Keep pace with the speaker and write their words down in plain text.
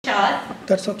hours.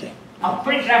 That's okay. Up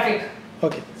traffic.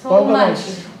 Okay. So much.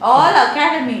 All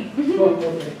academy.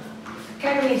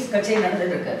 Academy is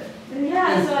another.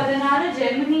 Yeah, so another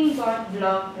Gemini got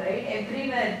blocked, right?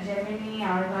 Everywhere, Gemini,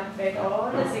 Arvat,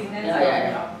 all the signals got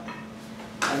blocked.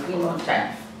 I came on time.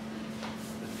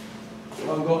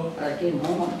 I'll go. I came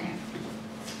home on time.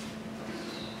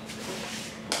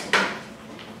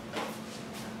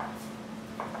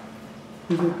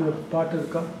 Is it a partner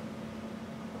car?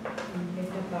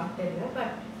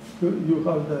 You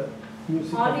have the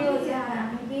music. Audio,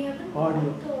 yeah.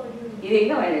 Audio.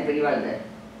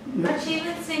 But she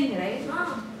will sing, right?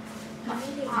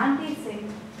 Auntie sing.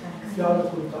 Yeah,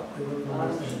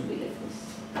 Should be like this.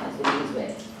 That's the easiest way.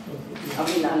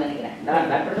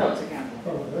 That also can.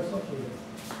 Oh, that's okay.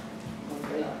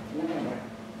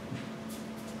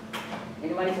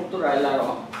 Anybody put to Rala?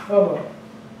 Oh,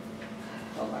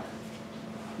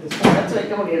 That's why I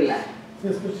come here.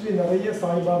 especially நிறைய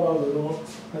சாய்பாபா வரும்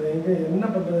அது எங்க என்ன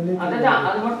பண்றதுன்னு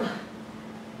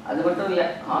அது மட்டும் இல்ல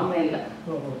online இல்ல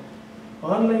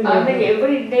ஆன்லைன்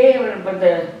எவ்ரி டே பண்ற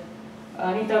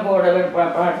அனிதா கோட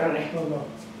பாடுறேன்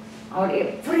அவர்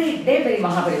எவ்ரி டே பெரிய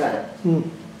மகாபரிவாரம்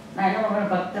நான் என்ன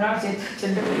பண்ணுவேன் 10 நாள்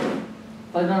சென்று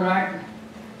 11 நாள்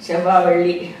செவ்வாய்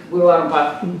வெள்ளி குருவாரம்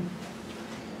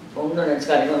ஒன்று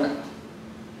நினச்சிக்காரங்க ஒன்று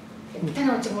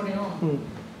எத்தனை வச்சுக்க முடியும்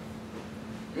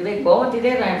If I go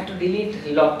there, I have to delete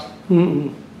a lot.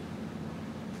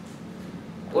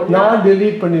 நான்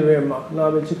delete பண்ணிடுவேன்மா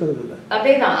நான் வெச்சுக்கிறது இல்ல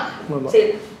அதேதான்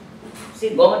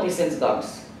see Gomati sends gods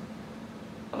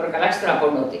அப்புறம் கலாஷ்தரா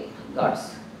பொண்ணுத்தி gods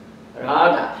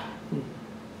ராதா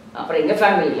அப்புறம் எங்க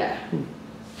ஃபேமிலில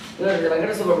இவர்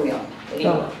வெங்கட சுப்ரமணியம்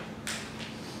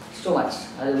too much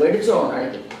அது வெடிச்சோம்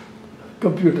நாளைக்கு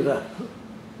கம்ப்யூட்டரா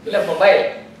இல்ல மொபைல்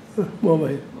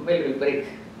will break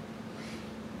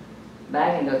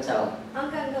bag எங்க வச்சாவோ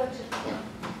அங்க வச்சிருக்கேன்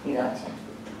இங்க வச்சேன்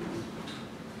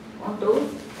want to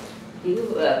give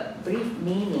a brief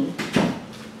meaning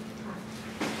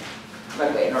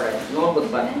but என்னோட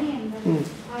நோட்புக் பாருங்க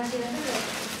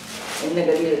என்ன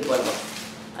கதி இருக்கு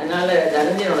அதனால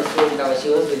தனஞ்சனோட ஸ்டூடெண்ட் அவ she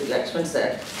was with Lakshman sir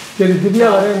சரி திவ்யா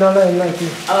வரேனால என்ன ஆச்சு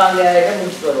அவ அங்க இடம்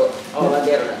முடிச்சிட்டு வருவோம் அவ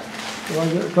வாத்தியாரோட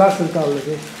கிளாஸ் இருக்கா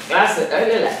அவளுக்கு கிளாஸ்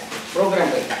இல்ல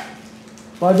ப்ரோக்ராம் போயிட்டா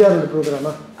வாத்தியாரோட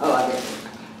ப்ரோக்ராமா அவ வாத்தியார்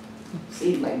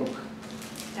see my book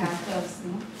chapters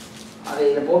no அது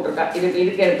இத போட்டுருக்கா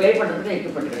இதுக்கு ப்ளே பண்றதுக்கு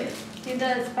எக்யூப்மென்ட் கிடையாது இந்த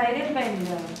ஸ்பைரல் பைண்ட்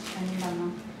பண்ணிடலாமா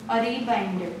or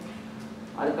e-bind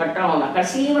அது கட்டணும் நான்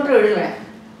கடைசி மட்டும் எழுதுவேன்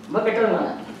ரொம்ப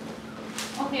கட்டணும்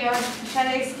okay or shall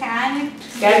I scan it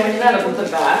பண்ணி தான் அத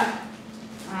கொடுத்துட்டா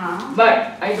but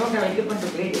I don't have equipment to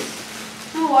play this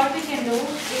no what we can do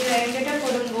is I get a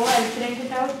go I'll print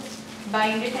it out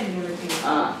bind it and give it to you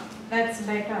that's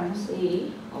better see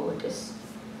how it is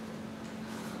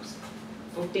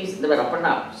 50s இந்த வேற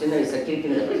அப்பனா சின்ன வயசுல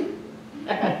கிறுக்கினது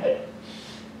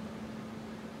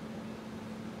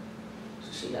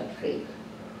Sushila Craig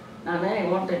நான்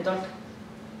I thought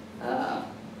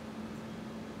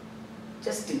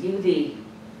just to give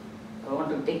I want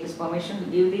to take this permission to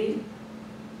give the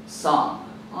song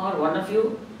or one of you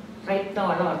write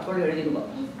down அர்த்தம் எழுதிடுங்க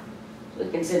so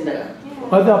you can send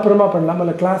அது அப்புறமா பண்ணலாம்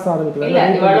இல்ல கிளாஸ் ஆரம்பிக்கலாம் இல்ல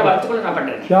இவள வரதுக்குள்ள நான்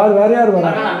பண்றேன் வேற யார்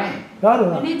வராங்க யார்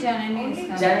வராங்க நீ Janani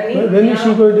when is she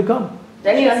going to come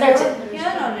Janani வந்தாச்சு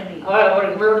here already அவ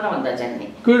இவளோட தான் வந்தா ஜனனி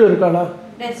கீழ இருக்காளா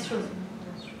that's true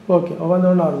okay அவ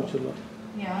வந்தோன ஆரம்பிச்சிடலாம்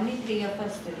yeah only 3 of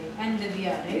us today and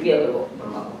Divya right Divya வருவோம்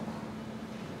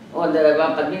on the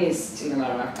Padmini is children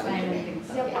are not coming today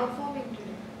they are performing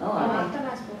today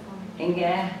Varnam is performing எங்க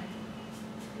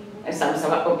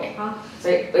Samsava okay so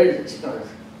chicken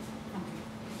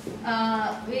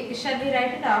shall we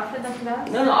write it after the class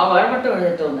no அவ மட்டும்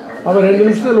எழுதிட்டோம் அவ 2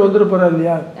 நிமிஷத்துல வந்துற போறா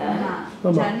இல்லையா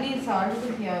Janni is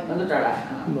already here வந்துட்டாடா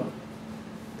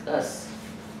class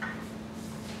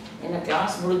என்ன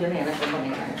கிளாஸ் முடிஞ்சனே எனக்கு ரொம்ப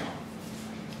நேரம்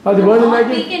அது வேணும்னா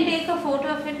we can take a photo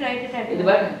of it write it at இது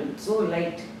பாரு so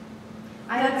light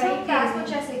I have write class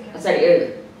much as I can சரி எழுது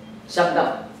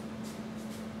சப்தம்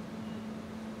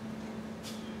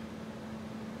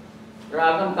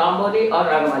ராகம் காம்போதி और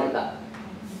ராகமாலிகா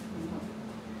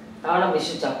தாளம்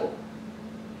விஷ்ணு சாப்பு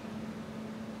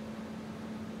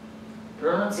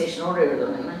pronunciation ஓட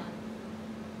எழுதணும் என்ன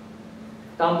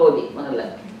காம்போதி முதல்ல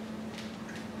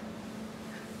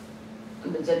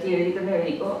அந்த ஜதி எழுதிக்கணும்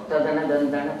எழுதிக்கோ ததன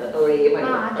தந்தன தத்தோரே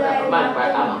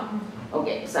மாதிரி ஆமா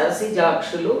ஓகே சரசி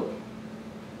ஜாக்ஷுಲು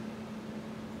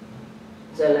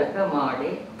ಜಲಕ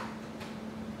ಮಾಡಿ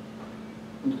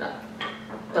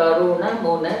ತರುಣ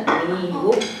ಮುನ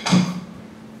ನೀವು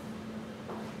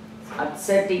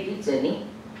ಅತ್ಸಟಿಗೆ ಜನಿ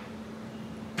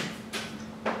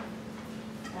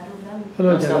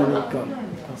ಹಲೋ ಜನನಿಕ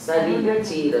ಸರಿಗ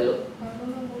ಚೀರಲು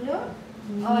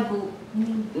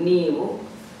నీవు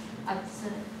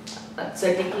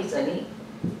అచ్చటికి సని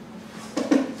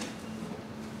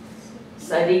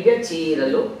సరిగా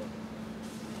చీరలు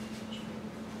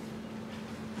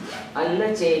అల్ల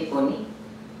చేకొని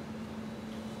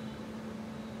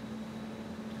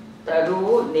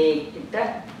తరువు నేకిట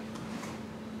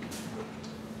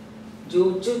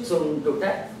జూచుచుండుట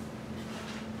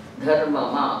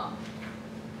ధర్మమా.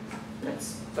 That's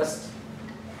first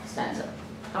stanza.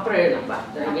 அப்புறம் எழுதலாம்ப்பா.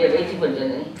 இங்கே வெயிட்டிங்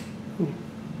கொஞ்சம்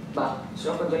பா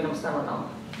ஸ்லோகம் சொல்லி நமஸ்காரம் பண்ணலாம்.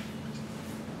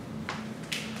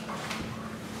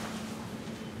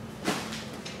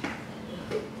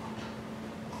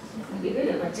 இது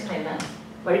பிரச்சனை இல்லை,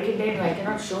 படிக்கிட்டே I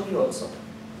cannot show you also.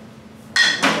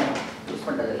 Use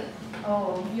பண்ணுறதில்ல. Oh,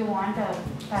 you want a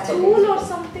Stool or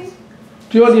something?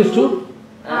 Do you want your stool?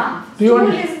 Do you want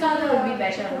stool is not would be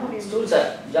better, no? Stool sir,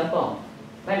 jump on.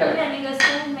 வேண்டாம். இல்ல நீங்க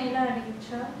stool மேல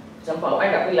அடிச்சா. Jump on.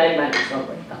 வேண்டாம். போய் line மேலே stop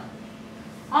பண்ணிக்கலாம்.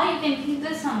 Or you can keep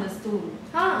this on the stool.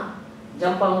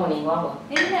 Jump on நீங்க வாங்க.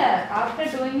 இல்ல, after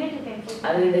doing it you can keep.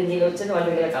 அது இங்க வச்சிட்டு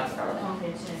வண்டியில காமிக்கணும்.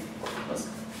 Okay, சரி.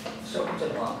 ஸ்டாப்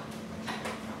சொல்லுவாங்க.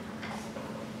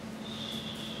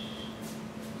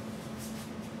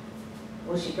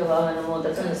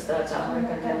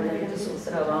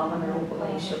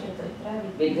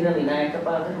 विघ्न विनायक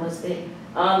पादनमस्ते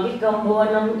आंगिकं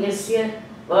भुवनं यस्य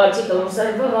वाचिकं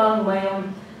सर्ववाङ्मयम्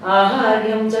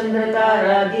आहार्यं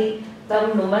चन्द्रतारादि तं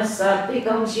नुमः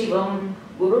सात्विकं शिवं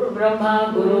गुरुर्ब्रह्मा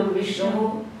गुरुर्विष्णुः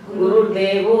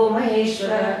गुरुर्देवो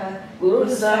महेश्वरः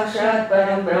गुरुर्साक्षात्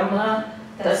परं ब्रह्म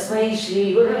तस्मै श्री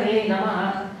गुरवे नमः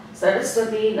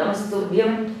सरस्वती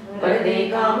नमस्तुभ्यं वरदे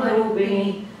कामरूपिणी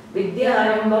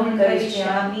विद्यारंभं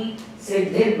करिष्यामि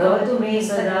सिद्धिर्भवतु मे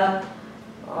सदा.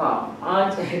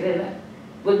 आज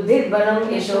बुद्धिर्बलं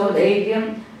यशोधैर्यं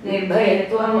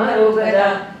निर्भयत्वम् अरोगता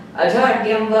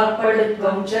अजाड्यं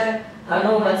वाक्पटुत्वं च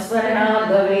हनुमत्स्मरणात्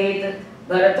भवेत्.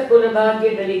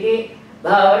 भरतकुलभाग्यकलिके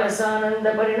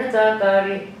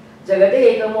भावरसानन्दपरिणताकारे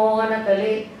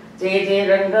जगदेकमोहनकले जय जय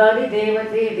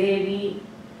रङ्गादिदेवते देवी.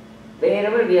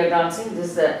 Wherever we are dancing, this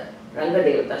is the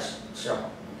Rangadevata shloka.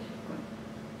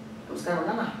 नमस्कार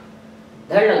म्हणा.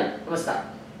 धरण नमस्कार.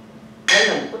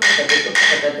 धरण पुत्रपति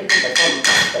पुत्रपति पुत्रपति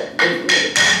तद्दिनो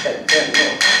तज्जनो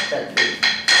तद्दि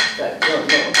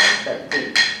तज्जनो तद्दि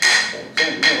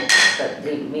तज्जनो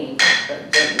तद्दिमि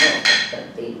तज्जनो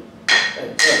तद्दि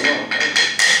तज्जनो.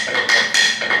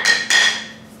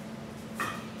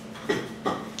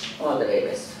 All the very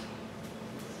best.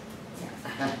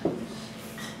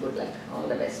 Good luck. All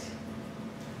the best.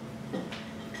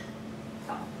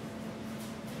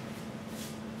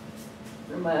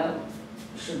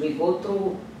 Should we go through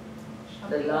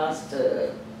the last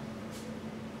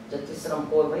Jatisram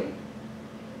Porvai?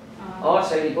 Or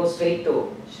shall we go straight to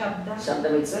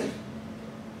Sabdam itself?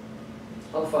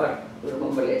 How far you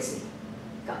remember? Let's see.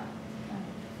 Come.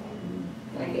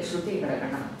 And Shruti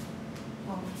Kadakana.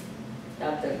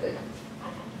 After that.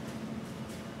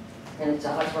 And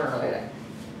charge for another.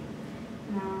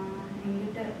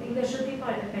 இந்த ஸ்ருதி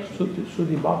பாடு.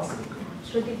 Shruti box.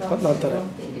 Shruti box. Not that.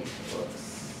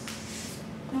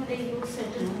 No, they use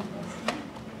it.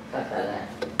 Katala.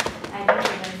 I don't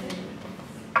remember.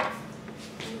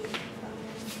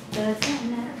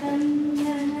 Dasana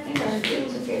kandana.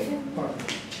 It's okay. Or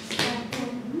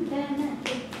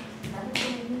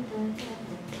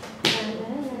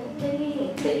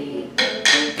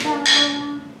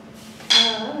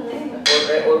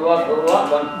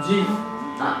one. G.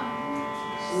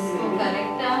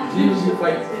 Correct. G will be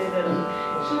fine.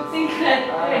 Shruti correct.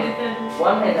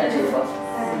 One and actually one.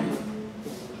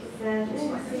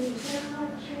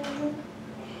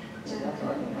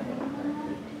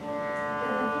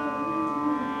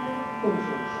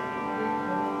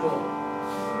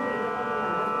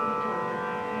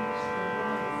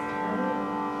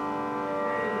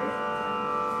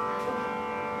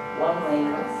 One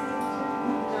minus.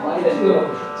 Why the zero?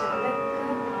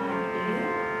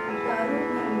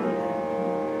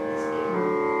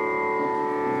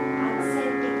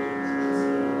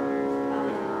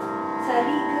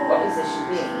 What is the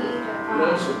Shruti?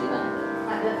 Main Shruti na.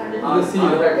 The C.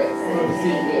 C.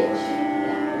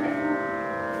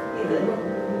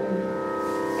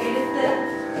 எடுத்து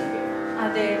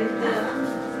அதை எடுத்து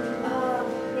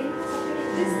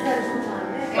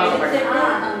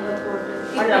அங்க போட்டு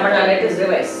Let us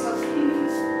revise.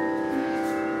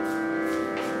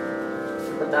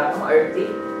 Pataakam Arti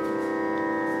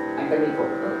underneath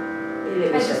photo.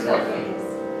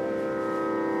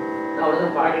 Now the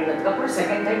part in the couple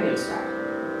second time we'll start.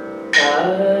 Ta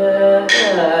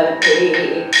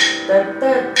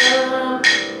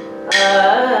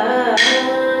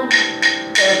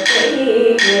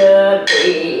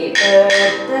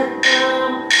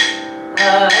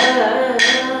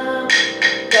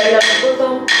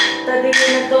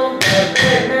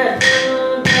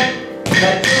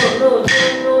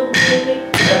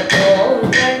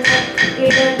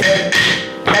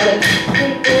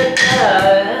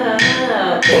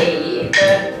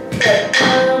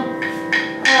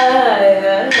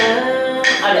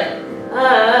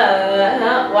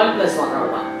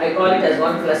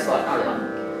 1+1 அவ்வளவுதான்.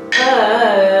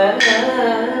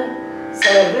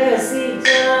 சரசி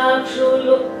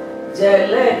ஜாக்ஷுலு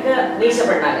ஜலக மீச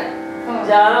பண்ணாங்க.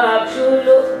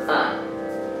 ஜாக்ஷுலு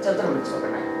சத்திரம் முடிச்சு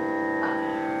பண்ணாங்க.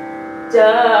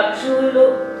 ஜாக்ஷுலு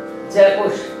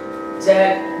ஜகுஷ் ஜ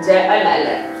அல்ல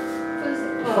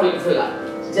ஃபுல்லா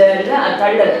ஜல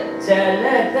தள்ள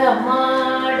ஜலக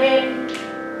மாடே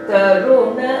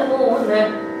தருண முன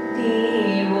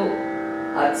தீவு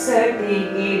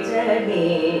அச்சடிகி ஜனி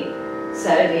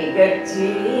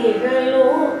சரிகச்சீரலு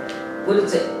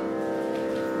புரிச்சு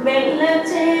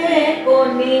மெல்லச்சே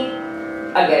கொனி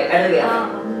அங்கே அழகா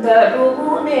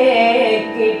தருணே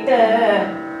கிட்ட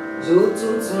ஜூச்சு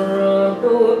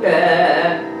டூட்ட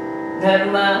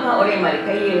தர்மா ஒரே மாதிரி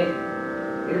கையை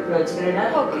இடுப்புல வச்சுக்கிறேன்னா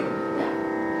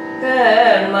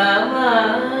தர்மா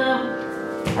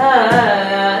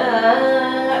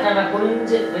நான்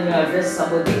புரிஞ்சு கொஞ்சம் ட்ரெஸ்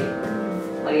சம்பூதி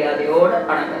மரியாதையோட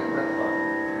பணம்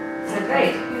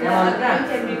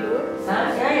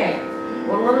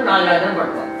ஒன்னொன்று 4 நாள் தான்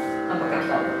பண்ணுவோம். அப்போ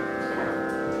கரெக்டாக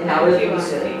என்ன அவளுக்கு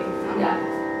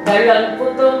தள்ளம்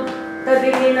புத்தும்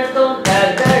ததிமினத்தும்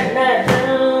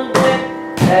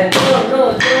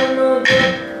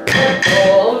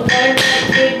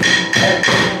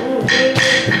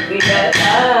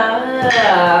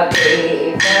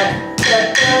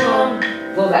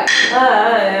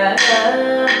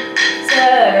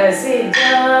சரசி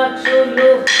ஜாக்ஷுலு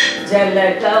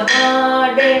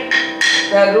ஜலகமாடே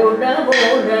தருண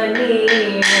மூனி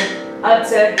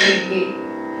அச்சடிக்கு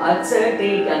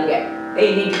அங்கே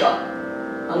நீட்டிக்கோ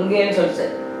அங்கேன்னு சொல்லிச்சு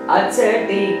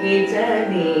அச்சடிக்கு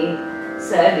ஜனி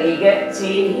சரிக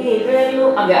சீரலு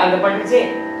அங்க அங்க பண்ணுச்சு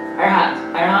அழகா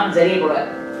அழகா சரி கூட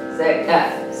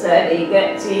சரிக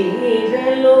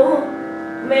சீரலு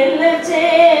மெல்லச்சே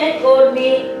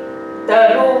கொன்னி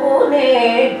தருணே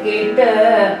கிட்ட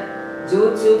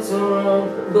ஜூச்சு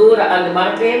தூரம் அந்த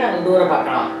மரத்திலே நாங்கள் தூரம்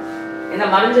பார்க்கலாம். ஏன்னா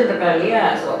மறைஞ்சிட்டு இருக்கா இல்லையா?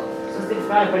 ஸோ ஸ்வஸ்திக்கு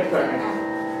படிச்சுக்கொடுங்க.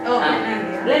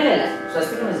 இல்லை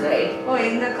ஸ்வஸ்திகம் இஸ் ரைட்.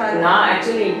 நான்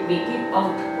actually we keep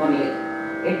out only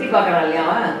எட்டி பார்க்கலாம்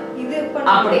இல்லையாவா?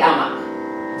 அப்படி ஆமா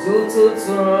ஜூச்சு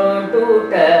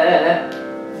டூட்ட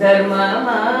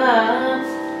தர்மமா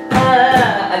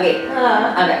அங்கே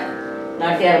அங்க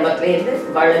நாட்டியாரம்பத்துலேருந்து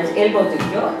வளைஞ்சு எல்போ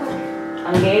தூக்கியும்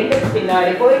அங்கேருந்து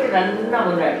பின்னாடி போயிட்டு நல்லா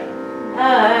முன்னாடி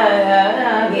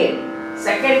again.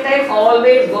 Second time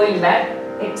always going back,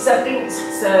 excepting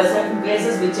certain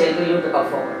places which enable you to come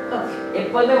forward. Okay.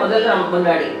 எப்போதுமே முதல்ல நம்ம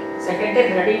முன்னாடி, second time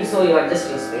முன்னாடி so you adjust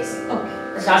your space. Okay.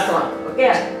 சாஸ்திரம். Okay.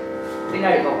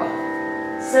 பின்னாடி போங்க.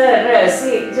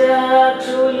 சரசி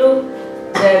ஜாக்ஷுலு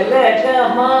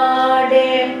ஜலகமாடே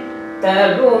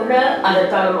தருண அந்த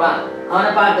தருவா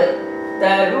அவனை பார்த்து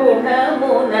தருண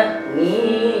முன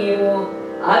நீயோ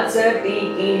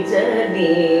அச்சடிக்கு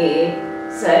ஜனி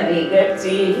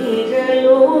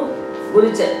சரிகச்சீரலு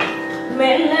புரிச்ச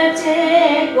மெல்லச்சே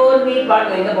கோர்வி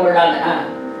பாட்டு எங்க போடலாங்க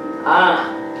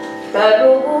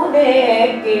தருணே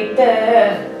கிட்ட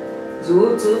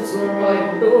ஜூச்சு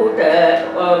டூட்ட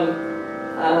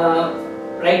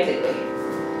ரைட்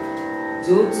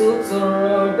ஜூச்சு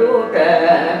டூட்ட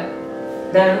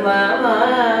தர்மமா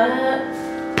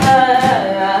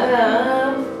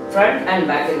front and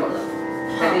back in order.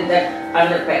 That is that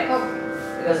under pair. Okay.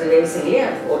 Because the legs in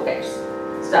here 4 times.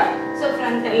 Start. So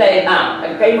front and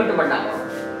kai mattum pannaanga.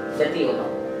 Jati ono.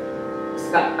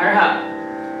 Start. Alha.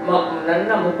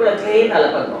 Nanna mukulathile nalla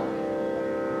pannom.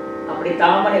 Appadi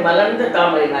taamare malarnda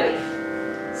taamare mari.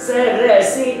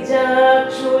 Sarasi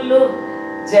jakshulu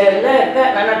jalaka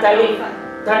nanna tali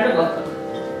thandugo.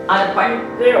 Adu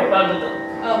pannu okkandu.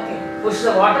 Okay. Push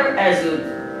the water as you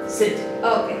sit.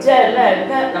 Okay.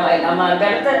 Jalaka நம்ம அந்த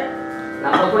இடத்தை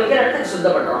நம்ம குளிக்கிற இடத்தை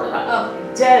சுத்தம் பண்றோம்ல.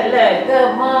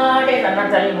 ஜலகமாடே நல்லா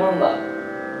தள்ளி மூங்க.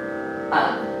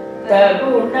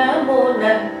 தருண முன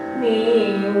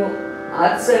நீயு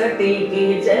அச்சடிக்கு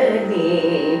ஜனி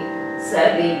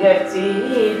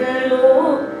சரிகச்சீரலு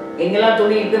எங்கெல்லாம்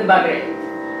துணி இருக்குன்னு பாக்குறேன்.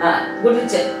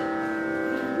 குடிச்சு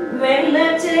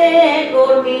மெல்லச்சே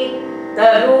கோர்வி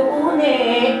தருணே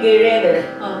கீழே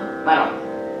மரம்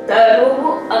தருவு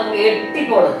அங்க எட்டி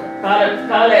போடும்.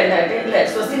 காலை என்ன இல்ல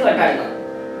ஸ்வஸ்திக்கு வட்டாடிக்கும்.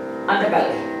 அந்த கால்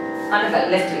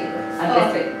லெஃப்ட் அந்த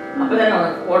லெஃப்ட் அப்பதான்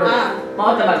போடணும்.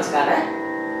 முகத்தை மறைச்சுக்கார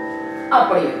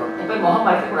அப்படி இருக்கும். இப்ப முகம்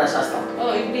மறைக்க கூடாது சாஸ்திரம்.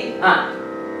 இப்படி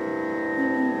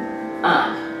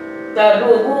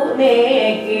தருவுனே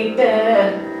கிட்ட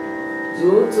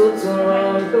ஜூச்சு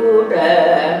டூட்ட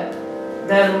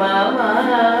தர்மமா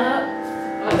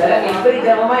every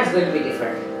dharma is going to be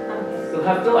different. You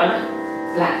have to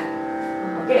plan.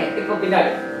 Okay, இப்போ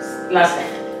பின்னாடி last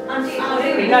time.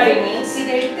 பின்னாடி means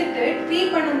இதை எடுத்துட்டு ட்ரீ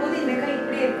பண்ணும்போது இந்த கை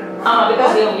இப்படியே இருக்கணும்.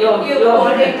 because you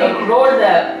roll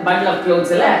the bundle of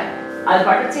clothes இல்ல அது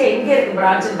படிச்சு எங்க இருக்கு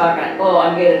பிரான்ச்னு பார்க்கறேன். ஓ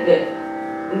அங்க இருக்கு.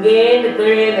 இங்கேருந்து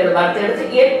கீழே ஒரு வார்த்தை எடுத்து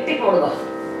எட்டி போடுங்க.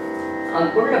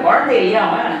 அவனுக்குள்ள குழந்தை இல்லையா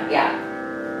அவன்? யா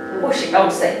push it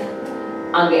outside.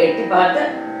 அங்க எட்டி பார்த்து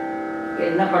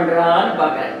என்ன பண்றான்னு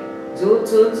பார்க்கறேன்.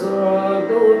 ஜூட்சு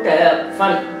to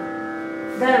fun.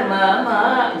 Dharma,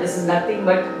 this is nothing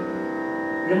but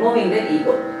removing the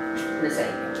ego. This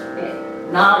side.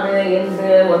 நான் எந்த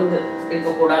ஒன்று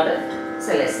இருக்கக்கூடாது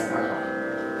செலக்ஷன் பண்ணுவோம்.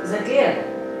 Is that clear?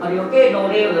 Are you okay? No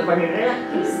ஒரே ஒரு பண்ணிடுறேன்.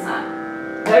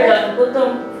 தேர்ட்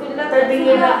குத்தம் ததிங்க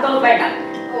நத்தம் வேண்டாம்.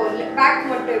 ஓ பேக்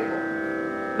மட்டும் இப்போ.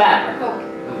 பேக். ஓகே.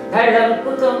 தேர்ட்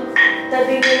குத்தம்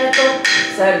ததிங்க நத்தம்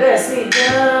சகசி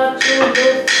ஜாக்ஷுலு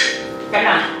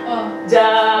கண்ணா.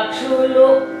 ஜாக்ஷுலு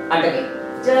அடகி.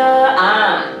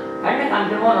 கண்ணை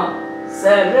காமிக்கணும்.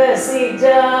 சகசி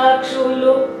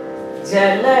ஜாக்ஷுலு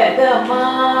ஜலகமா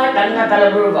கண்ண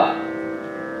தலபுழுவா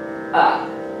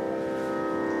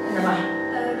என்னமா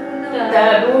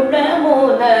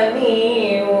தருணமுன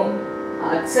நீவு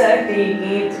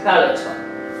அச்சட்டிக்கு கால் வச்சோம்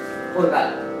ஒரு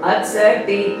கால்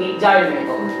அச்சட்டிக்கு ஜாயின்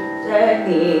பண்ணிக்கோம்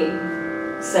சரி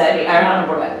சரி அழகான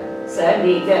போடுவேன்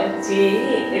சரி கச்சி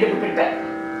இடுப்பு கிட்ட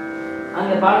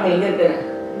அங்க பாருங்க எங்க இருக்குன்னு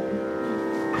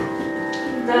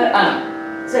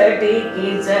சட்டிக்கு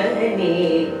சனி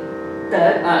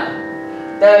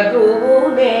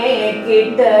தகுனே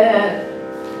கிட்ட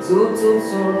ஜூட்சு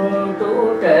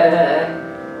சுட்டூட்ட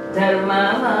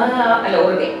தர்மமா அல்ல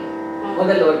ஒருகே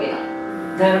முதல்ல ஒருகே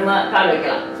தர்ம கால்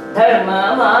வைக்கலாம்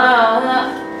தர்மமா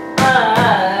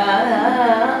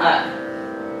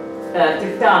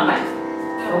திட்டாம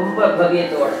ரொம்ப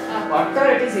பவியத்தோட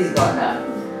authorities is gone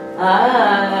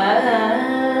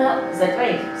is that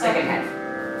right second hand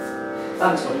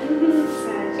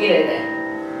இது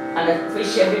அந்த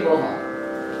fish எப்படி போகும்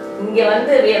இங்க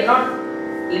வந்து we are not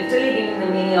literally giving the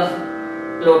meaning of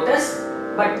lotus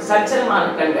but சச்சரமான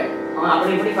கண்கள் அவன்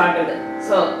அப்படி இப்படி பார்க்குறது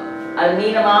ஸோ அது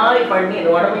மீன மாதிரி பண்ணி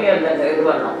அந்த உடம்புலேயே அந்த இது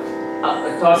வரணும்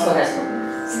torso has to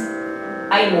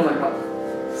eye movement ஆகும்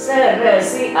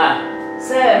சரசி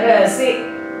சரசி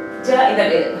இந்த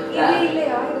இல்லையா இது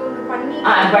ஒன்று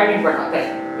பண்ணி பண்ணோம்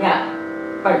கரெக்ட் யா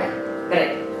பண்ண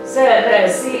கரெக்ட்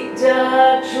சரசி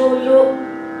ஜாக்ஷுலு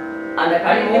அந்த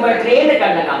கண் மூமெண்ட்லேயே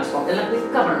கண்ணை காமிச்சுக்கோம் எல்லாம்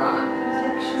குயிக்காக பண்ணுவாங்க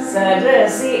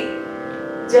சரசி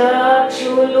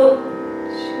ஜாக்ஷுலு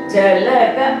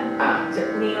ஜலக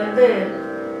நீ வந்து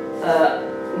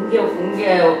இங்கே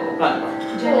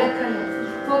உட்காந்துக்கணும் ஜலக்கல்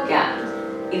ஓகே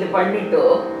இது பண்ணிட்டு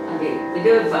அது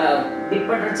இது டிப்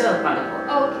பண்ணுறச்சு உட்காந்துப்போம்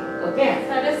ஓகே ஓகே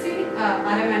சரசி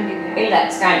அரமண்டிங்க இல்ல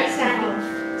ஸ்டாண்டிங்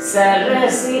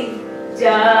சரசி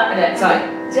சாரி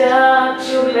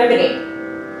ஜாக்ஷுலடுகை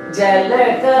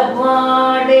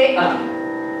ஜலகமாடே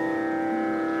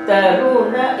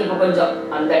தருண இப்ப கொஞ்சம்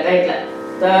அந்த டைட்ல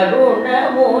தருண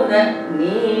மூன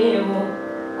நீவு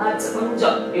அது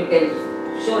கொஞ்சம் you can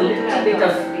show little bit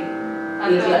of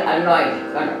annoying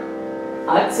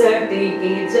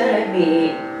அச்சட்டிக்கு ஜனி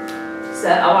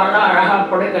அவன் அழகா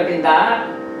புடை கட்டிந்தா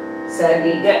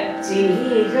சரிக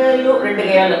சீரலு ரெண்டு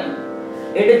கையாலும்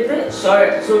எடுத்து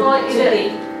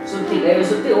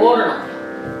சுத்தி ஓடணும்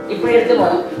இப்படி எடுத்து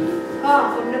போகணும்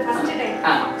ஒன்னு ஃபர்ஸ்ட் டைம்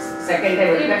ஆமா செகண்ட்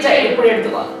டைம் எடுத்தா இப்படி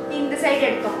எடுத்துக்கோ இந்த சைடு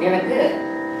எடுத்தோம் எனக்கு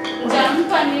ஜம்ப்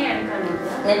பண்ணி எடுக்கணும்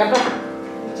என்னப்பா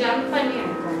ஜம்ப் பண்ணி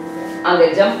எடுக்கணும் அங்க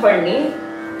ஜம்ப் பண்ணி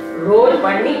ரோல்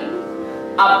பண்ணி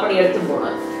அப்படி எடுத்து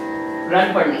போகணும்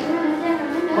ரன் பண்ணி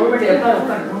முழுமணி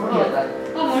உட்கார்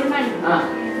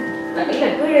இல்ல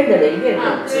கீழே இருந்தது இங்கே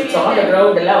இருக்கு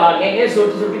கிரவுண்ட் எல்லாம் வாங்க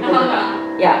சுட்டி போடுங்க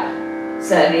யா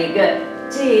சரிக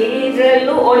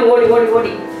சீரலு ஓடி ஓடி ஓடி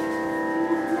ஓடி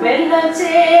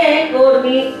வெள்ளச்சே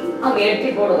கோர்மி அங்க எட்டி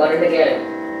போடுங்க ரெண்டு கேளு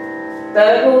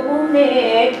தருணே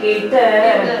கிட்ட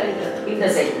இந்த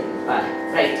சைடு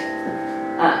ரைட்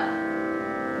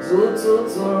ஜூட்சு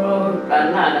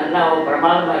அண்ணா நல்லா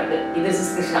பிரமாதமா இருக்கு இது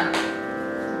is Krishna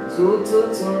ஜூட்சு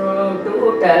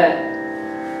டூட்ட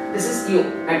this is you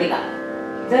Natika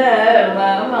dharma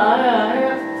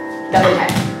double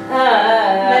hand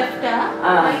left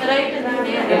right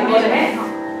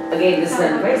again this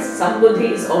one right sambuddhi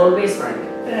is always front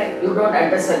right you don't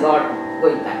address a god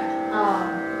going back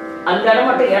அந்த இடம்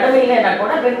மட்டும் இடம் இல்லைன்னா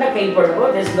கூட ரெண்டா கை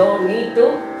போடுவோம் there is no need to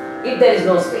if there is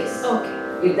no space okay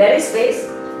if there is space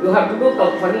you have to do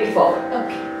only forward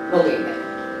okay no going back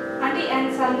auntie and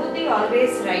sambuddhi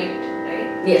always right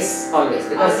yes always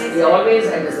because always we always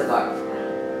address the god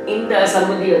in the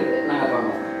sambuddhi naga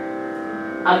பண்ணுவோம்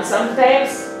and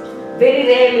sometimes very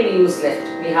rarely we use left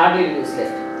we hardly use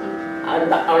left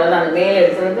அவ்வளவுதான் மேல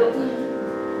எடுத்துறது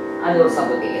அது ஒரு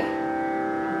சம்புத்தி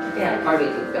okay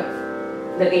மறுபடியும்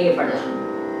இந்த கையை பண்ணலாம்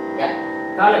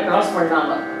காலை கிராஸ் பண்ணாம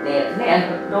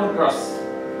don't cross.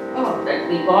 That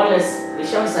we call as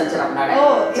Vishama Sancharam.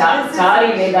 Chari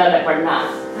Vedala Padna.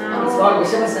 It's called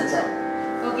Vishama Sancharam.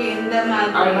 Okay, in the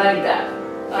month. America.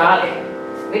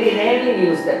 Very rarely we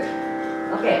use that.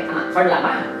 Okay,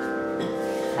 Padlama.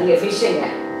 And fishing.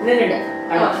 Ninida.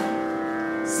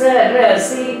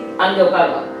 Sarasi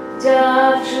Angopava.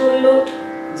 Chachulu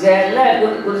Jala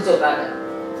Gurchokada.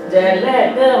 Jala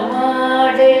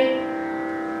Gamade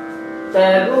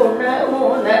Taruna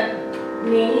Una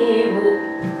Nivu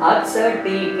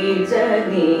Atsatiki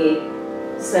Jani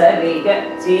Sariga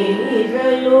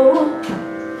Chiralu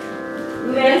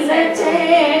Melache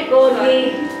Koni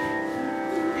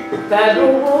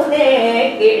Karune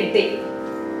Kirti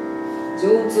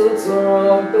Jutsu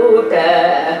Tuta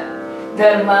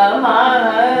Dharmama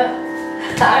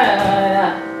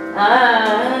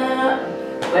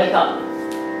Welcome.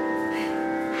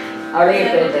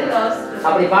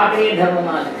 அப்படி பாக்குறே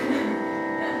தர்மமான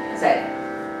சரி.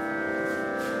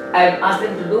 I have asked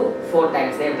them to do 4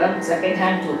 times. They have done second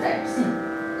hand 2 times.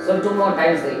 So 2 more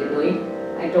times they will be doing.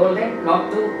 I told them not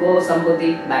to go Sambudhi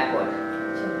backward.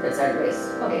 That's advice.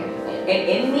 Okay.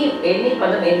 Any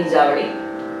padam, any javadi,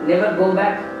 never go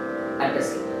back at the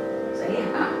sea. Sorry.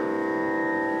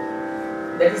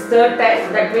 That is 3rd time.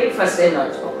 That way first time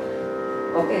not go.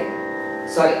 Okay.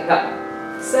 Sorry.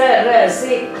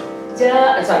 Sarasi.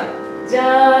 Sorry.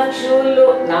 Jachulu.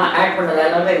 Na add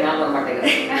பண்ணதால ஞாபகம் வர மாட்டேங்குது.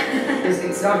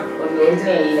 It's not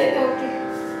original இல்ல. Okay.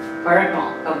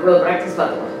 பழக்கம். அவ்வளோ practice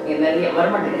பார்த்தோம். நிறைய வர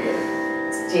மாட்டேங்குது.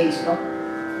 Change no.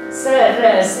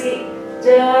 Sarasi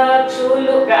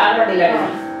Jachulu காரணம் இல்ல.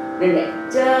 நின்னு.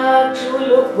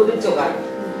 Jachulu குதிச்சோகார்.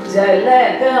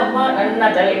 ஜலகமா அண்ணா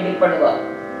தலை டிப் பண்ணுவா.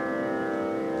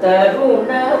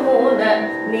 தருண முன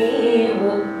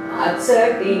நீவு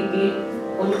அச்சடிக்கு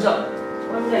கொஞ்சம்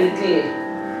இருக்கு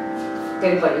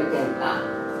temper you can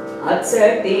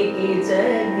அச்சடிக்கு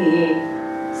ஜனி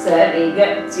சரிக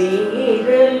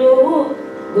சீரலு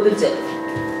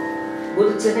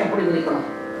குதிச்சனை எப்படி குதிக்கணும்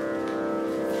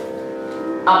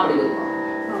அப்படி குதிக்கணும்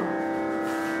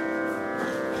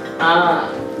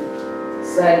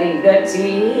சரிக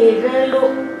சீரலு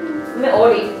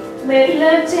ஓடி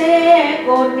மெல்லச்சே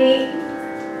கொன்னி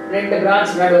 2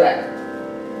 பிரான்ச் நடுவ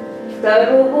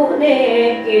தருவுனே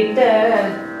கிட்ட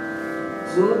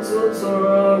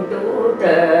சுடுட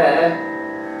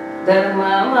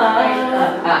தர்மமா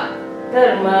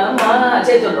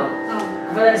சேர்த்துடுறோம்.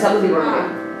 அப்பதான் சபுதி போடுறோம்.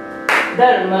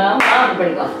 தர்மமா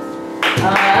படிக்கோ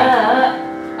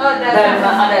தர்ம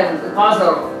அதை பாஸ்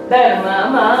வரும்.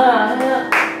 தர்மமா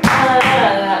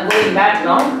going back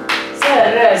now.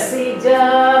 Sarasi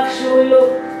Jakshulu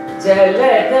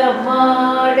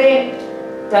Jalagamade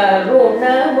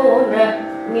Taruna Muna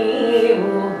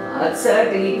Nivu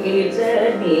Atsatiki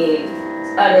Jani.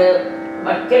 அது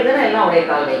வக்கிறதுனா எல்லாம் ஒரே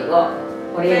கால் வைங்கோ.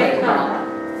 ஒரே மாதிரி பண்ணணும்.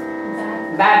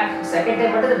 பேக் செகண்ட்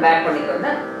டைம் மட்டும் பேக்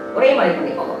பண்ணிக்கிறோம்னா ஒரே மாதிரி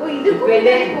பண்ணிக்கோங்க. இது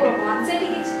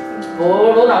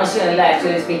போடணும்னு அவசியம் இல்லை.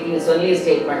 Actually speaking is only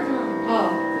statement.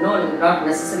 No, not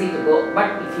necessary to go. But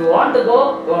if you want to go,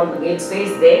 you want to get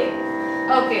space there.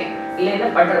 Okay. இல்லைன்னா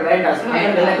பண்ற வேண்டாம்.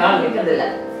 அங்கெல்லாம் கால் வைக்கிறதில்ல.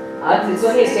 அது இஸ்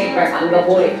ஒன்லி ஸ்டேட்மெண்ட். அங்க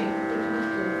போய்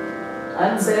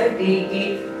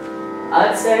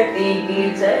அச்சடிக்கு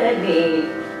ஜனி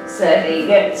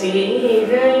சரிக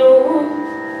சீரலு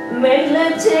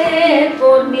மெல்லச்சே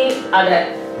பொன்னி அதை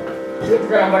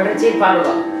சுற்றுலாம் பண்ணுறச்சே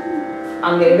பாருவோம்.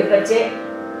 அங்கே எடுக்கச்சே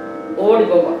ஓடி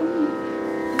போவோம்.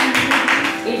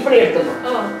 இப்படி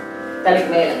எடுத்துப்போம் தலைக்கு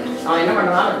மேலே. அவன் என்ன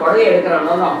பண்ணுவான், அந்த புடவையை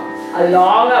எடுக்கிறானோ அது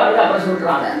லாங்காக வருது, அப்புறம்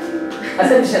சுட்டுறாங்க.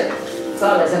 அசம்ஷன்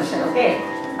சால் அசம்ஷன். ஓகே,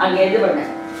 அங்கே இது பண்ண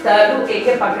தரு கேட்க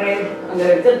பார்க்குறேன். அங்கே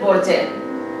எடுத்து போச்சேன்.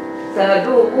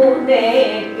 தரு உன்னே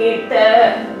கிட்ட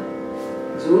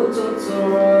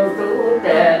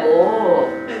ஓ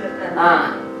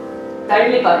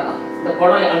தள்ளி பாருங்க. இந்த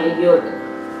புடவை அங்கேயோ இருக்கு.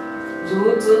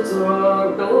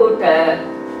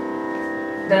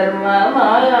 தர்மமா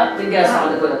வித்தியாசம்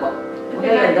வந்து கொடுப்போம்.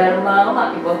 தர்மமா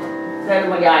இப்போ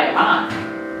தர்ம நியாயமா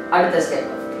அடுத்த ஸ்டெப்.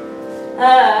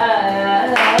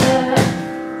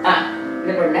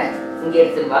 என்ன பண்ண இங்க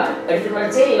எடுத்துட்டு வா. எடுத்துட்டு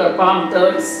வச்சு your palm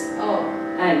turns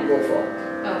and go forward.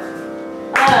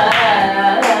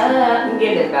 இங்கே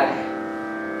இருக்காங்க.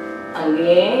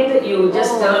 அங்கே you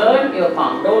just turn your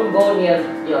palm. Don't go near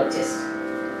your chest.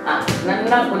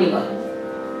 நல்லா குடிங்க.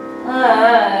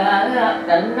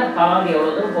 நல்லா பாதி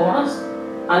எவ்வளோ தூரம் போகணும்.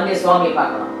 அங்கே சுவாமி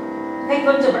பார்க்கணும்.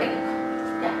 கொஞ்சம் படிக்கணும்.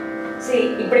 சரி,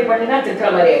 இப்படி பண்ணினா திட்டுற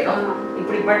மாதிரி ஆயிடும்.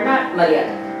 இப்படி பண்ணா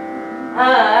மரியாதை.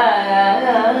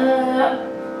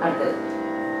 அடுத்தது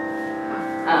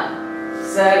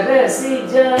சரசி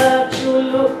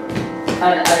ஜாக்ஷுலு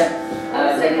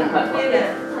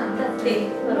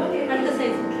அடுத்த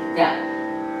size. Yeah.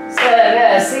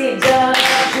 Sarasi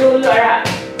Jakshula.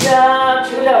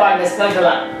 Jakshula was the skirt a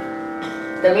lot.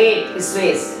 The way it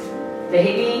sways. The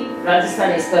heavy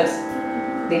Rajasthani skirts.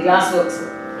 The glass works.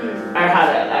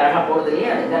 Arha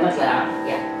Podriya, Ganatla.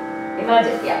 Yeah.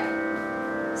 Imagine, yeah.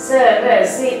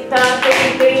 Sarasi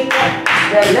Tatika,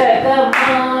 the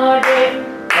Lagamade,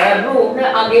 Aruna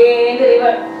again the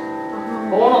river.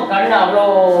 Bono, Kanna,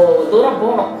 Dura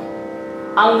Bono.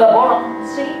 Anga Bono.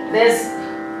 There's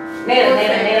நேர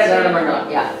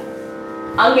government யா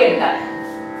அங்கே இருக்காரு.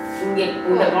 இங்கே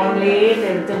இந்த கவுண்ட்லேயே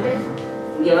எடுத்துட்டு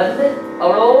இங்கே வந்து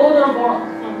அவ்வளோ தூரம் போனோம்.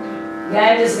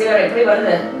 கேஞ்சஸ் ரிவர் எப்படி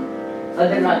வருது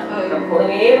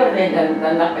கூடவே வருது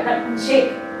கங்கா ஷேக்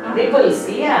ரிப்பல்ஸ்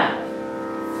இல்லையா.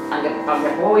 அங்கே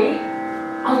போய்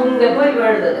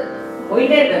விழுது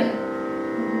போயிட்டே இருக்காது.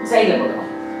 சைடில் போடுவோம்.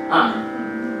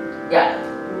 யா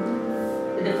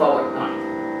இது ஃபார்வர்ட்.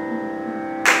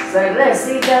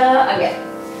 சரசிதா அங்கே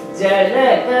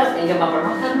ஜலக எங்க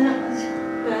பாப்பறோம்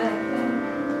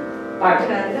பாட்டு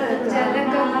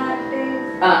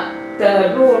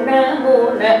தருண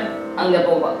மூன அங்க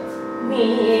போவோம். நீ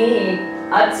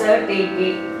அச்சட்டிக்கு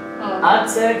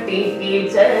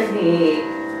ஜர்னி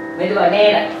மெதுவா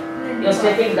நேர you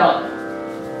stepping down.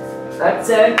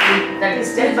 அச்சட்டி that is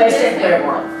step by step கீழே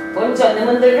போகணும். கொஞ்சம்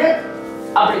நிமிர்ந்துட்டு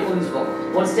அப்படி புரிஞ்சு போகும்.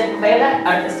 ஒரு ஸ்டெப் மேல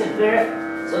அடுத்த ஸ்டெப் கீழே.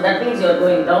 So that means you are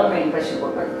going down and impression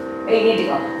boat பண்ணு.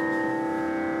 நீட்டிக்கோங்க.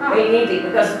 Very neatly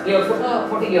because you're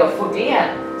putting your foot here.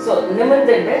 So,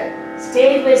 நிமிர்ந்துட்டு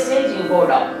stage by stage you go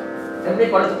down. எப்படி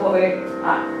கொடுத்து போவே?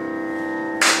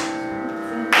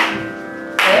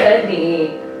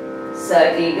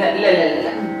 சரிங்க. இல்ல.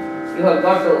 You have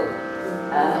got to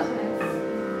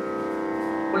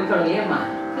குளிக்கணும் இல்லையம்மா?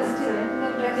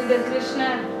 கிருஷ்ணா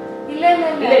இல்ல.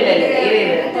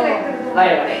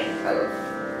 வரை.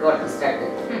 Got to start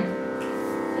it.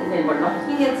 என்ன பண்ணோம்?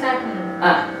 நீங்க ஸ்டார்ட்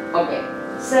பண்ணுங்க. Okay.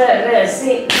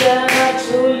 Sarasi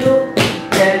Jakshulu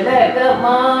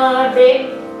Jalagamade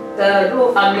Taru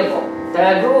Amepo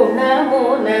Taruna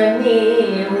Muna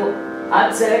Niru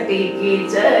Atsatiki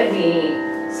Jani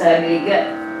Sariga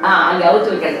அங்கே அவுத்து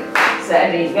வைக்கிறது.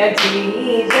 Sariga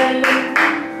Chijalu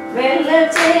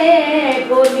Velache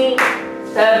Kodi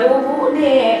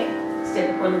Tarune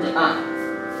step கொஞ்சம்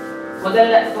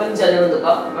முதல்ல கொஞ்சம் அது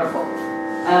வந்துக்கோ. அப்புறம்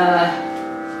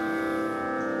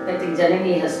I think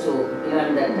Janani has to learn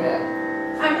that.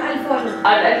 I'll follow.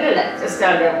 Just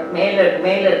male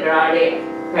grade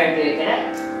practically.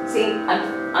 See,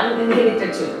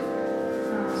 uninhibited children.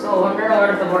 So, one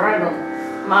word the Borano,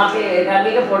 Maki,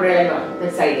 Gamiga Porano,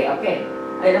 this idea, okay?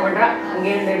 I don't want to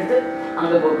get on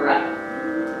the Bora.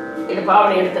 In the power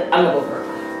on the Bora.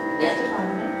 Yes.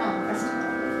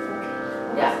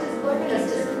 Yeah.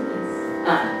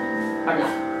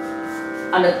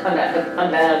 அந்த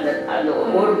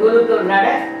ஒரு குருக்கு நட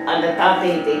அந்த தாத்தை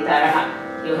தரஹா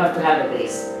you have to have a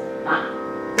grace.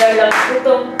 தலம்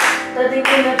குத்தும்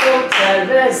ததிகினத்தோம்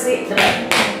சர்வசி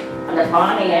அந்த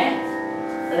பானையை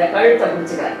அந்த கழுத்தை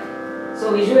பிடிச்சிக்கிறார். So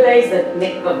visualise the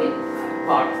neck of the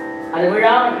பாட். அது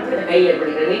விழாமன்றதுக்கு அந்த கையை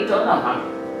பிடிக்கிற வெயிட்டோடு நான்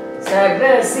பார்க்கணும்.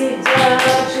 சர்வசி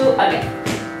ஜாக்ஷு அகே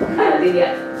திவ்யா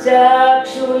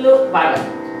ஜாக்ஷுலு பாடம்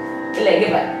இல்லை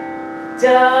இங்கே பாரு.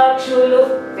 Jakshulu,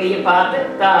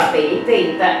 Payapata,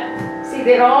 Teita. See,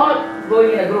 they're all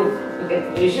going in a group. You can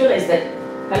visualize that.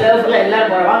 Colorful and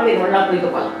love or all they want to pick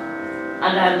up.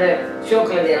 And the show,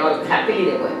 they're all happily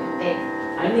they're going.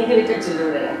 Uninhibited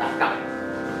children are not come.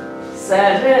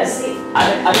 Sarasi,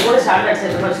 I go to start at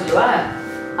Silva.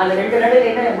 And the internet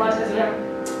later, I watch this letter.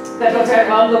 That was a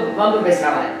Bongo best.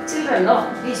 Children, no,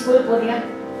 peaceful Podia.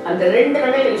 And the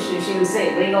internet, she will say,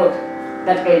 bring out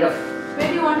that kind of. Where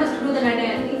do you want us to do the Nada?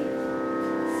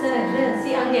 Sarasi,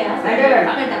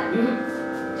 Nada.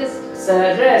 Just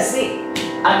Sarasi.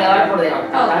 அங்கே வர போடுதே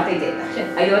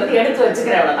அது வந்து எடுத்து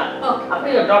வச்சுக்கிறேன் அவ்வளோதான். அப்போ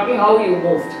you talking how you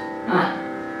moved.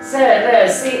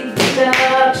 சரசி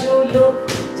ஜாக்ஷுலு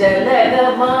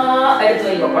ஜலகமா எடுத்து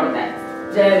வைக்க போடுறேன்.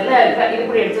 ஜலக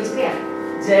இப்படி எடுத்து வச்சுக்கிறியா?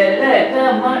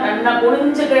 ஜலகமா நல்லா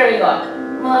குனிஞ்சு கிழவிவா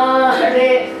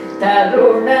மாடே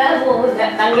தருண மூத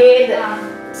அங்கே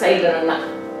சைடில் நல்லா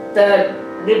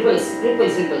ரிப்பிள்ஸ்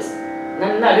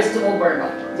நல்லா அடிச்சுட்டு மூவ்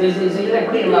பண்ணணும். ஜில்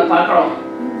எப்படி நம்ம பார்க்குறோம்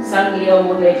சன்லியோ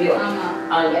மூன்லைட்லையோ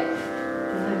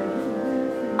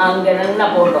அங்க நல்லா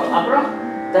போடுறோம். அப்புறம்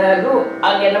தகு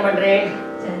அங்க என்ன பண்றேன்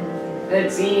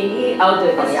அவுத்து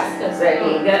வைக்கணும். சரி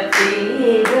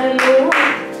கீகலு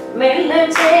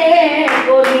மெல்லச்சே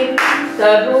கோதி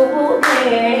தகு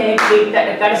கிட்ட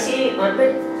கடைசி வந்து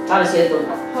கால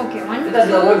சேர்த்துடணும். Okay, 1, Because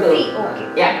 2, 3. Okay.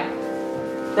 Yeah.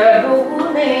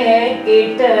 தகுனே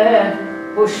கிட்ட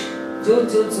push zoo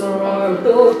zoo zoo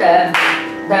டூட்ட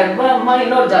Dharma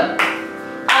இன்னொரு ஜாப்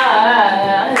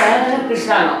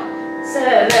கிருஷ்ணானோ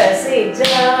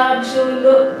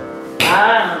சரசிஜாக்ஷுலு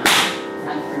நான்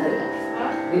பண்ணல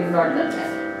we have not done that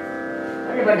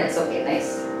but it's okay nice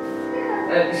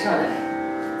Krishna தானே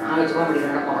நான் சும்மா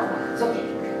முடிக்கிறேன் போகணும் it's okay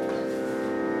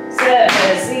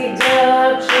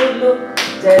சரசிஜாக்ஷுலு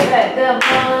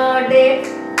ஜலகமாடே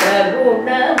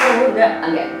தருணமுன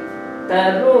அங்கே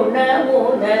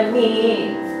தருணமுன நீ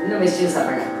இன்னும் மிஸ்யூஸ்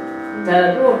பண்ண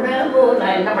தருணமுன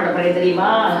என்ன பண்ண போறேன் தெரியுமா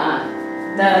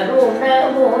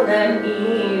தருணமுன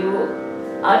நீரு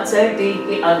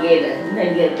அச்சட்டிக்கு அங்கே இன்னும்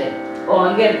எங்கே இருக்கு ஓ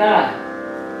அங்கே இருக்கா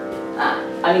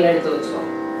அதை எடுத்து வச்சுக்கோ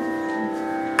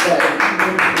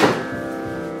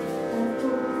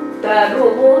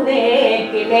தருமுனே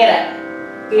கிணேர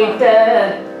கிட்ட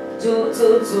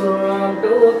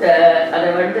அதை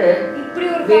வந்து இப்படி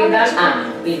ஒரு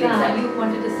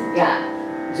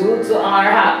Jutsu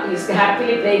Arha is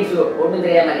happily playing flute. What do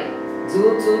they have?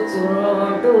 Jutsu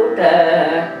Tuta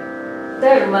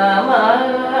Dharma.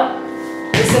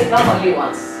 This will come only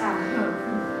once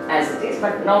as it is,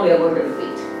 but now we are going to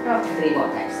repeat 3 more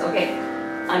times. Okay?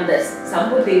 And this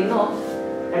Sambuddhi, no,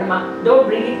 don't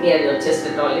bring it near your chest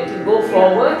at all. It will go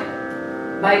forward.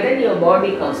 By then your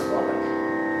body comes forward.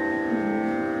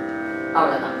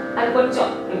 And koncham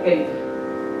you can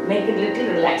make it little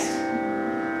relaxed.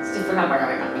 Stiffen பண்ண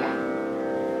வேண்டாம் இல்லையா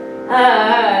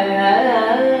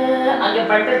அங்க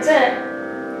பண்றச்ச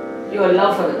your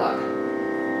love for the God,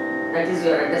 that is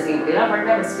your understanding. இப்படிலாம்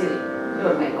பண்ணா but still you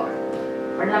are my God.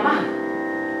 பண்ணலாமா?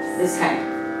 This hand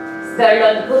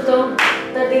தளங்குதும்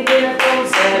ததிகினதும்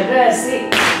சரசி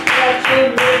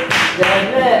Lakshmi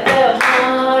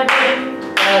ஜனகமாடி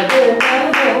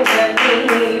தருணமுனி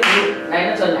நான்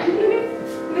என்ன சொன்னேன்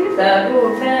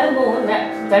தருணமுன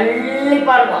தள்ளி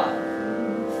பாருங்க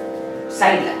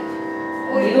சைட்ல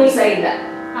இதுவும் சைட்ல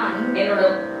என்னோட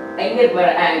எங்க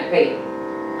கை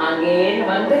அங்கேன்னு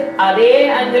வந்து அதே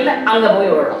ஆங்கிள் அங்க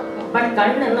போய் விடணும் பட்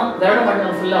கண்ணு இன்னும் கருடம்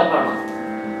பண்ணணும் ஃபுல்லா உட்காரணும்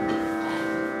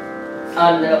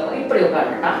அந்த இப்படி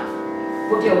உட்காரட்டா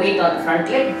put your weight on the front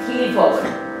leg, heel forward.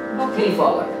 Heel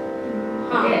forward.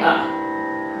 Okay,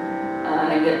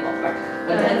 இங்க இருக்கும் பட்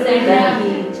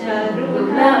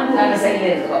நான் சைடுல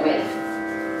இருக்கோம் மேல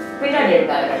பின்னாடி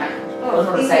இருக்காங்க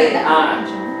ஒரு சைடு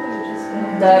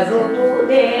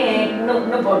தருணே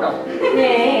நுண்ணு போட்டோம்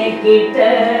நே கிட்ட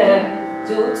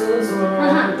சு சு சு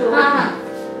டு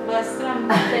வஸ்திரம்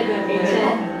தகவிச்ச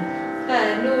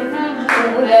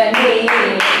கருணமுலனே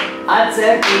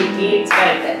அச்சட்டி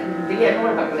கீச்சட்ட இது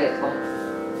என்னோட பக்கத்துல இருக்கும்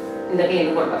இந்த கை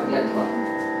என்னோட பக்கத்துல இருக்கும்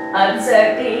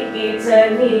அச்சட்டி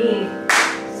கீச்சனி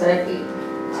சட்டி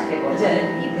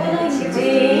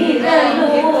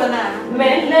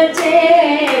மெல்லச்சே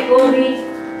கோரி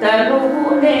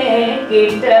தருணே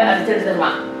கிட்ட அடுத்ததுமா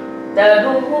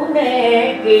தருணே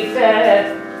கிட்ட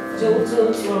சு சு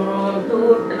சு to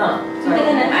no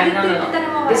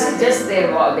this is just they are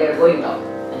going down.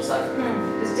 I'm sorry.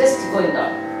 It's just going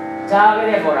down.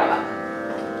 ஜாகரே போறாங்க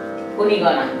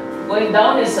குனிகானா going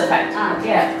down is a fact.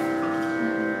 Okay.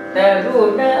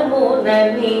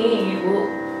 தருணமுனி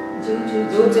ju ju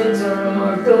ju ju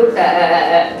tu ta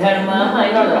dharma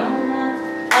இன்னொரு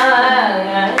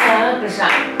கிருஷ்ணா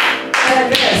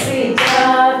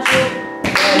ரசிஜாச்சு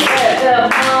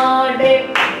ஜகமாடே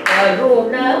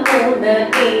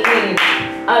கருணமுனி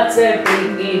அச்சட்டி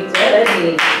கிச்சரி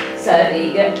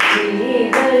சரிக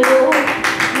சீதலு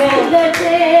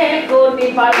மெல்லச்சே கோட்டி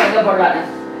பாருங்க போடுறாங்க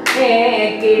ஏ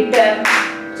கிட்ட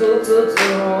சு சு சு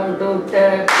டுட்ட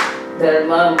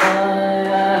தர்மமா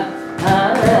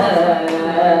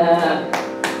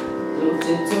சு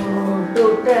சு சு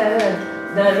டுட்ட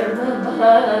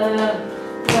தர்மமா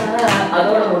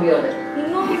அதோட முடியாது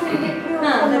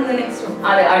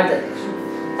அது அடுத்தது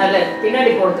அதுல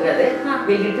பின்னாடி போடுறது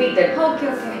will repeat it. Okay,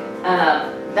 okay.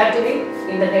 That way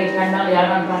இந்த கை கண்ணால்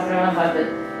யாராவது பார்க்கறானா பார்த்து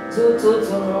சு சு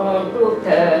சு டுட்ட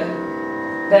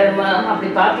தர்ம அப்படி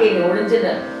பாக்கே நீ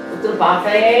ஒளிஞ்சது உத்தர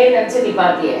பாக்கவே நினைச்சு நீ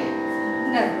பாத்தியே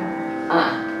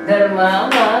தர்ம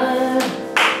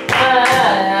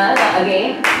again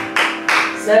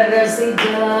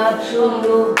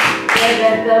சரசிஜாக்ஷுலு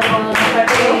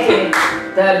ஜகமாடே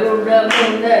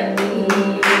தருணமுனி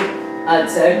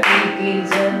அச்சட்டி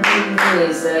கிச்சனி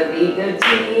சரிக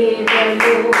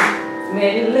சீதலு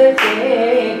மெல்லச்சே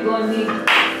கொனி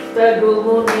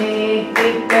தருணே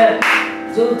கிட்ட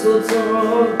சு சு சு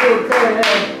டுட்ட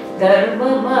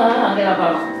தர்மமா அங்கே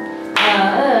பாடணும்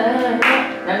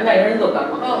நல்லா எழுந்து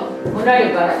உட்காரணும் முன்னாடி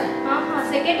உட்காராத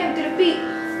Second time to repeat.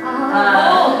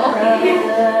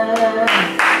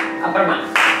 அப்புறமா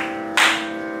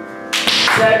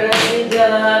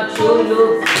சரசிஜாக்ஷுலு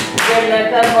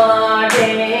ஜலகமாடே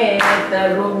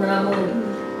தருணமு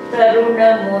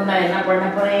தருணமு நான் என்ன பண்ண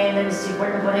போறேன் என்ன மிஸ்டேக்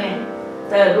பண்ண போறேன்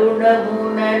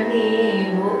தருணமுன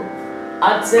நீவு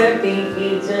அச்சட்டிக்கு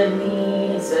ஜனி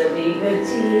சதிக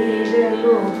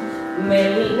சீரலு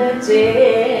மெல்ல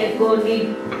చేకొని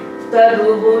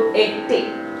తరువు ఎక్తి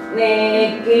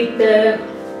నేకిట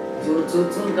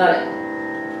జూచుచుం కాల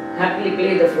happily play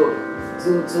the flute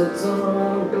జూచుచుం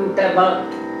టుటబా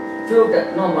flute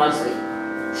no mastery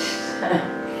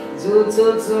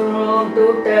జూచుచుం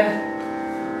టుట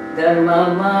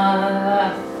ధర్మమా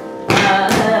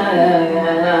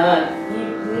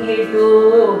ఇటు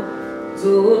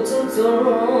జూచుచుం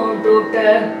టుట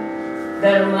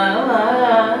ధర్మమా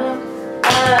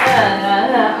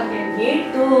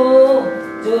itu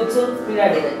cucu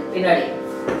pinadi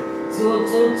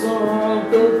cucu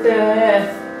tuta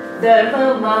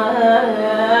dharma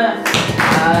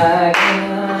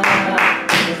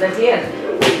is that clear?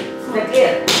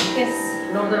 Yes.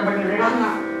 No other but ready?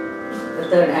 The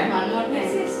third hand. One more time.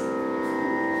 Yes.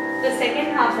 The second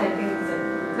half I think is it.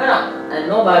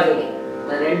 No bargaining.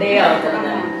 Rende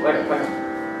avutana padu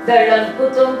dalam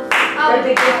kutum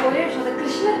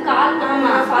Krishna call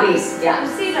please, yeah.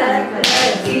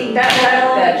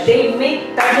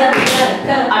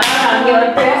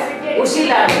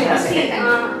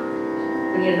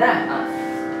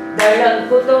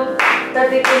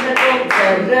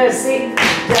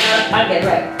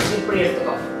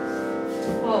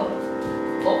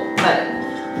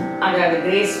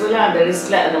 Graceful and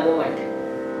wristla and the movement.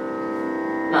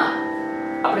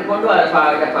 அப்படி கொண்டு வர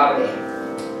பாவடே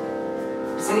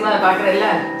cinema பார்க்குறல்ல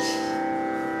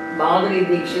Madhuri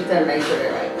Dikshit and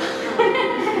Aishwarya Rai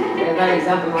ஏதாவது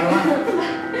example பண்ணுவா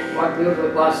what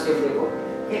beautiful costume they wore.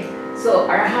 Okay, so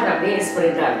அழகான base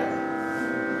பண்ணிட்டாங்க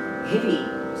heavy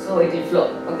so it will flow.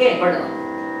 Okay, பண்ணுவோம்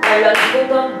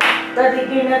கலக்குதம்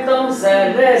ததிகினதம்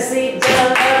சரசிஜாக்ஷுலு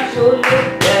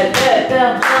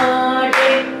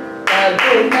ஜலகமாடே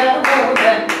தகுணமுன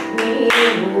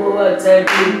நீவு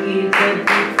அச்சட்டிக்கு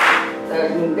ஜனி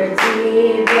தருக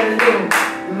சீரலு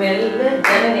மெல்ல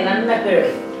ஜனனி நன்ன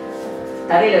கேள்வி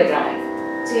தரையில் வைக்கிறாங்க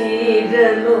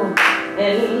சீரலு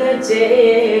மெல்ல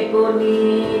சேகொனி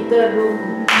தரும்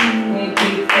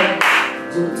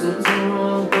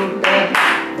ஜுஜுஜுடுட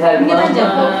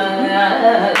தர்மமா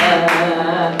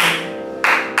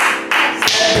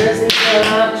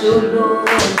சரசிஜாக்ஷுலு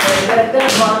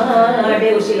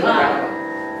ஜலகமாடே உஷில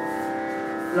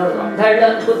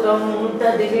धड़कुतं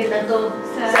तदिगिनतो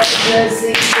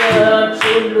सत्रसिक्षुलु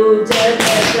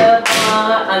जलगमा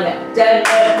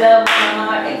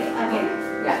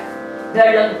या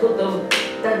धड़कुतं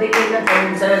तदिगिनतं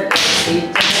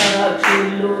सत्रसिक्षुलु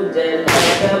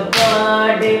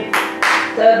जलगमाडे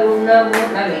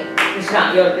तरुणमुनने कृष्णा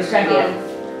योर कृष्णा here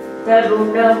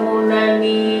तरुणमुन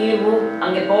नीवु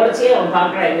அங்க போறச்சே அவன்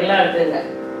பார்க்கற எல்லாம் இருக்குங்க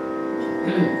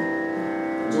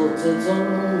ஜூச்சுச்சும்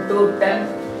டுட்ட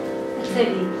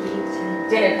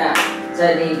சரிதா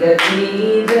சரிக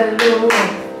சீரலு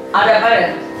அத பாரு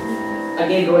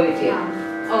again roll it here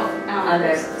அந்த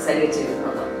சரிக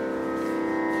சீரலு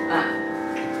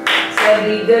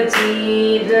சரிக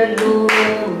சீரலு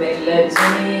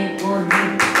மெல்லச்சே கொடி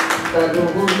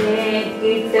கருவுலே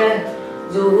கிட்ட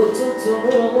ஜூச்சுச்சும்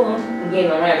இங்கே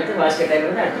நம்ம எடுத்து வாஷ் டைம்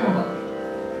வந்து எடுத்துக்கோங்க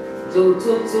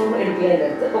ஜூச்சுச்சும் எடுப்பியா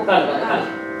எடுத்து உட்கார்ந்து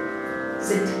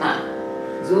sit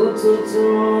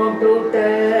ஜூச்சுச்சுடுட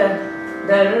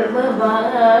தர்மமா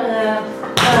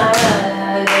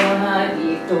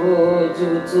ஈட்டு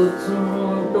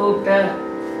ஜூச்சுச்சுடுட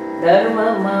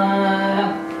தர்மமா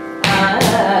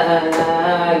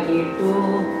ஈட்டு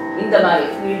இந்த மாதிரி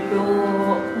ஈட்டு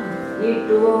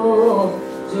ஈட்டு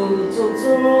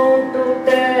ஜூச்சுச்சுடுட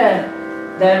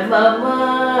தர்மமா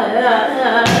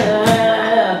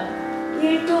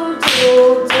ஈட்டு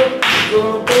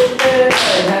ஜூச்சுச்சுடுட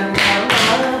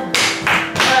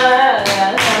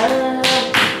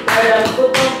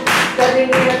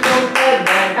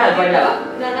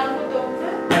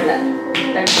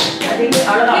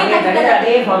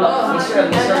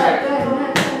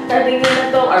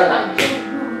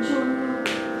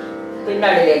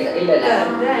பின்னாடி இல்ல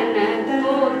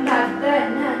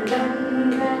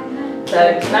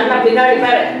நல்லா பின்னாடி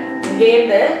பாரு இங்க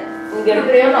இருந்து இங்க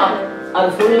இருக்கிறோம் அது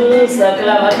ஃபுல்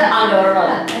சர்க்கிளா வந்து அங்க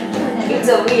வரணும்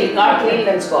it's a wheel cart wheel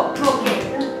நினைச்சுக்கோ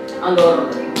அங்க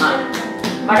வரணும்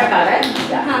மடக்கார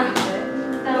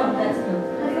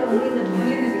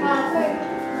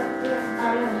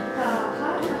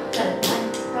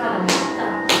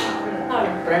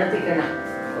பிரணத்திக்கணும்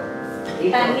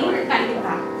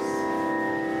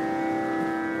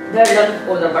தடம்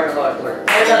போத பண்ணுங்க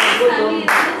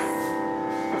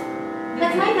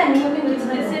That's fine then. You can use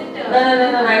Is it. it?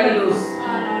 No, I will use.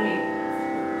 No need.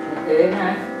 Okay,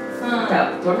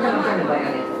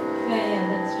 Yeah,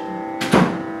 that's true.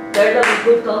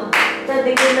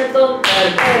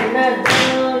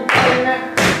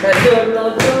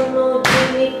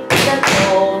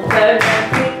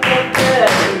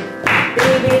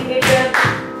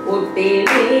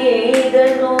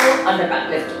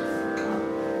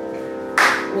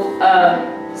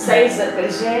 Size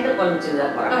Krishna கொஞ்சம்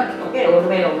தான் போறாங்க. ஓகே ஒரு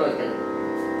மேல ஒண்ணு வைக்கிறது.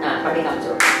 பண்ணி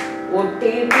காமிச்சோம்.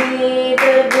 ஒட்டி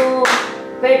மீதோ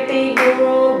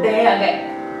பெட்டியூடே அங்க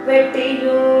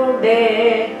பெட்டியூடே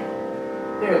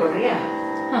கீழே போடுறியா?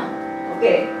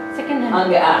 Okay Second hand.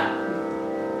 அங்க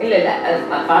இல்ல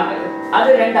அது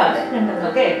ரெண்டாவது.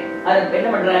 ஓகே அது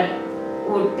என்ன பண்ற?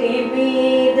 ஒட்டி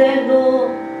மீதோ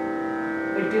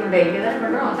பெட்டியூடே இங்க தான்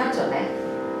பண்றோம். அதான் சொன்னேன்.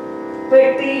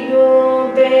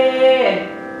 பெட்டியூடே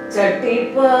சட்டி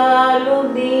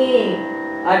பாலுனி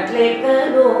அட்லே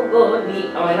கருகோனி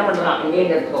அவன் என்ன பண்றான்? அங்கே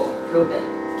எடுத்துக்கோ ஃப்ளூட்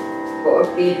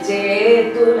கொட்டி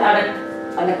சேத்து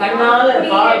அந்த கண்ணால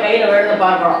பால் கையில விழுந்து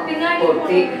பார்க்கணும்.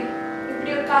 கொட்டி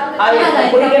இப்படி ஒரு கால் அது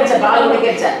குடிக்கிறச்ச பால்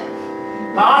குடிக்கிறச்ச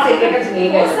பால் கேட்டச்சு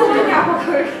நீங்க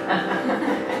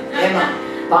ஏமா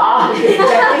பால்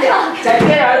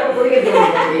சட்டி அழுப்பு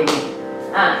குடிக்கிறது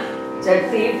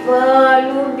சட்டி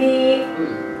பாலுனி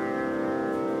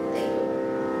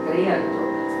சரியா இருக்கும்.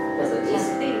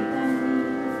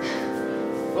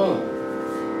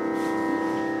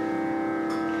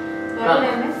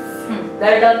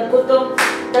 Dadam kutum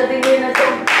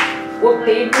tadinatum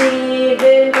utti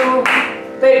meedenu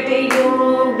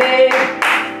petiyude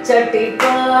chatti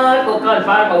paal kokal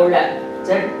paal ulla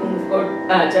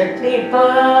chatti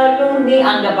paaluni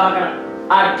anga paakana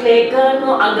atlekanu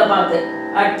anga paathu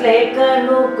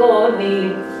atlekanu koni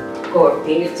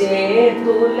kotti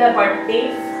cheethula patti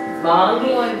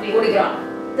vaangi kudikiran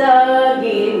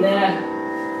tagina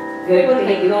getti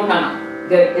idonna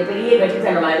getti periya getti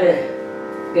thanamaadu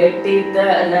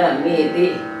கெட்டித்தன மீதி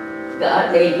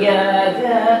கதையாக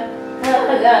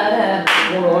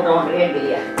மூணு ஓட்டம் ஒன்றே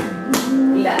இல்லையா?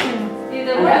 இல்ல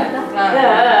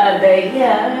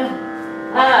கதையா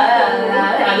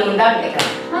அது உண்டான்னு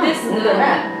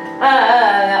கேட்கலாம்.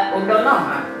 உண்டோன்னா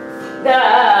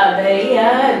கதையா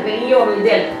பெரிய ஒரு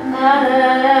இது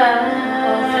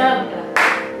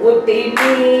ஒட்டி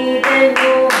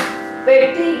மீதனும்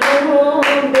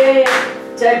பெட்டியூடே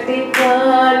சட்டி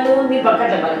பாலுனி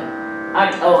பக்கத்துல பாருங்க.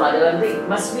 அது வந்து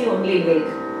மஸ்ட் பி ஒன்லி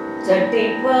மில்க். சட்டி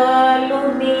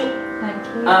பாலுனி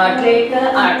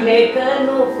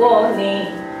அட்லேக்கனு கோனி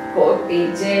கொட்டி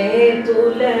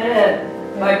சேத்துல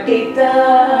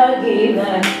பட்டித்தாகின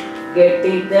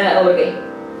கெட்டித்த ஓகே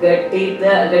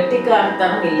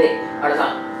கெட்டிக்காரத்தனம் இல்லை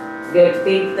அவ்வளவுதான்.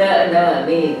 கெட்டித்தன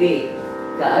மீதி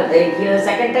கதைய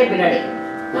செகண்ட் டைம் பின்னாடி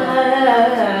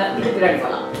இது பின்னாடி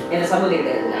போகலாம். என்ன சமூக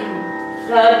கிடையாது.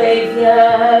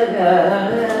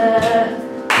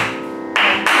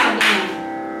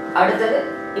 அடுத்தது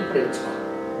இப்படி வச்சுக்கோ.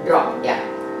 ட்ராப் யா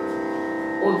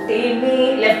ஒட்டி மீ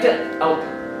லெஃப்ட் அவுட்.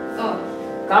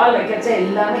 கால் வைக்கச்ச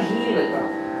எல்லாமே ஹீல்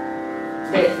வைக்கணும்.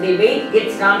 the weight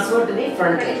gets transferred to the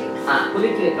front leg.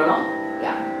 குலுக்கி வைக்கணும்.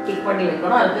 யா கிக் பண்ணி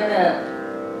வைக்கணும். அதுக்கு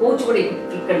கூச்சுப்படி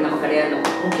கிக் நம்ம கிடையாது.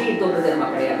 முட்டி தூக்குறது நம்ம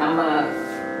கிடையாது. நம்ம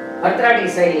பத்ராட்டி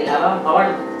ஸ்டைல்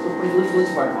அவளுக்கு இப்படி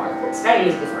கூச்சு பண்ணுவாள். Style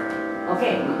is different. ஓகே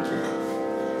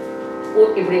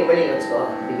இப்படி வெளியில வச்சுக்கோ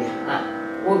திவ்யா.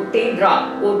 ஒட்டி ட்ராப்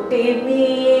ஒட்டி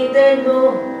மீதனு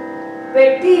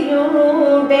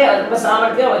பெட்டியூடே ரொம்ப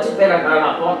சாமர்த்தியம் வச்சு பேராங்க.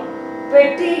 அப்போ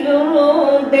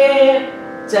பெட்டியூடே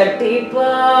சட்டி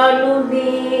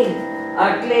பாலுனி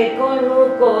அட்லே கொனு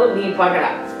கோனி பகடா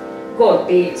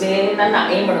கொட்டி சே நன்னா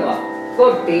ஏன் பண்ணுவா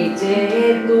கொட்டி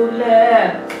சேதுல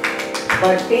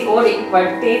பட்டி ஓடி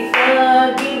பட்டி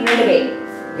தாகி நடுவே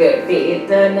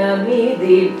கெட்டித்தன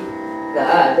மீதி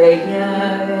கதையா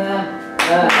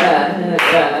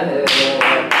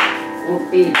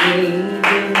உட்டி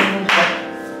மீதி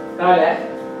கால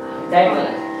டைமல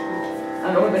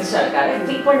ரொம்ப பெருசா இருக்காரு.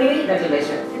 கிளிக் பண்ணி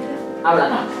டெக்லரேஷன்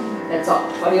அவ்வளவுதான். That's all.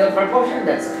 For your proportion,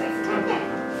 that's okay.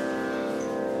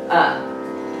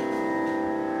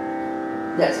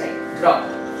 That's right. Drop.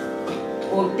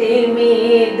 உட்டி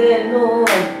மீதனு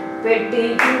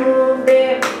பெட்டியூடே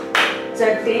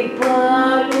சட்டி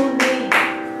பாலுனி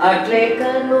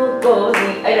அட்லேக்கனு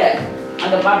கோனி இல்ல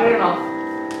அங்க பாக்கணும்.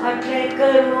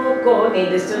 அட்லேக்கனு கோனி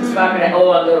டிஸ்டன்ஸ் பாக்கறேன். ஓ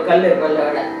அங்க ஒரு கல்லு இருக்குல்ல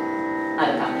விட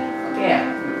அதுதான். ஓகே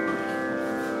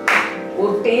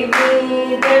உட்டி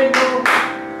மீதனு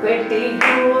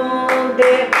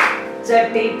பெட்டியூடே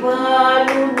சட்டி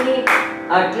பாலுனி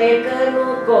அட்லேக்கனு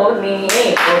கோனி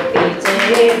கொட்டி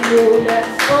சேதுல.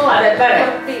 ஓ அத பாரு.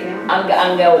 அங்க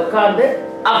அங்க உட்கார்ந்து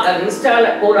இன்ஸ்டால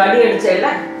ஒரு அடி அடிச்சேல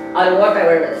அது ஓட்ட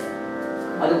விழுது.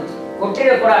 அது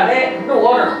கொட்டிடக்கூடாது, இன்னும்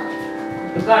ஓடணும்.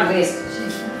 You can't waste.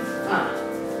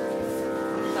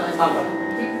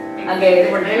 அங்கே இது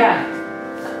பண்றீங்களா?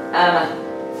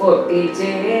 கொட்டி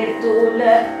சேத்தூல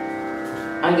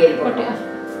அங்கே போட்டு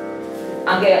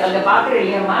அங்கே அங்கே பார்க்குற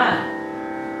இல்லையம்மா,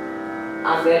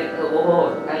 அங்கே ஓஹோ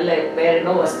நல்ல வேற என்ன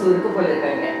வஸ்து இருக்கு போல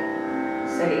இருக்காங்க.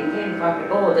 சரி இங்கே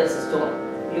பார்க்க. Oh that's a stone.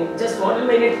 You just 1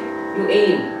 minute you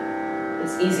aim.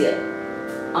 It's easier.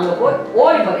 அங்கே போய்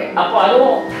ஓடி பாரு. அப்போ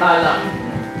அதுவும் காலாம்.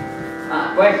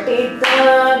 பட்டித்தா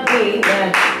கீத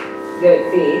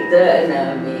கட்டித்த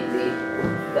நமிதி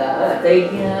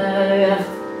காதையா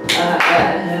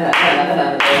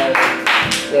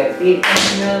கட்டித்த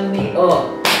நமி. ஓ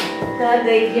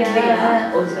காதையா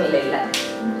ஒரிஜினல் இல்ல.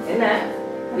 என்ன?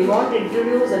 We want to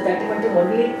introduce the 30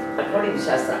 only according to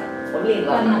Shastra. Only in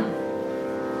Varnam.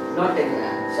 Not in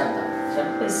Sabdam.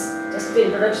 Sabdam is just the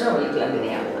introduction of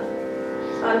Liklanginaya.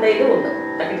 And they do it.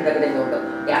 Takittakadai undo.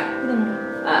 Yeah.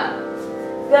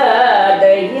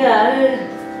 Gadaya.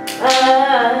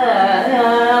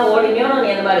 ஓடிங்கணும் நீ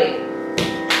அந்த மாதிரி.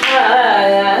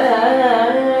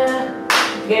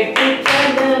 கெட்டி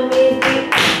கண்ணமிதி.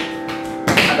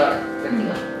 அதோட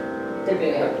கட்டிக்கலாம். திருப்பி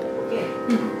okay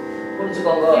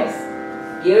புரிஞ்சுக்கோங்க.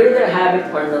 எழுதுற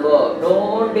habit பண்ணுங்க.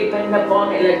 Don't depend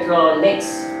upon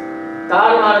electronics.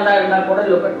 தாறுமாறதா இருந்தா கூட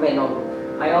look at my notebook.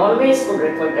 I always could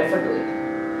refer to it.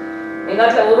 எங்க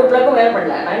வீட்டில் ஒரு பிளக்கும் வேலை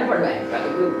பண்ணல. நான் என்ன பண்ணுவேன்?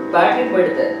 பேட்டரி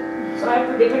போயிடுது. So I have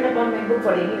to depend upon my book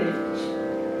for any verification.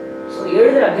 So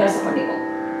எழுதுற அபியாசம் பண்ணிக்கோ.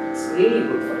 It's really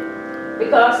good for you.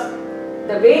 Because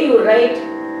the way you write,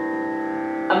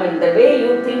 I mean the way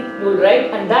you think you will write,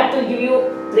 and that will give you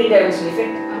 3-dimensional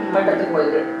effect. பண்றதுக்கு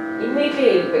போது immediately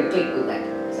you can click with that.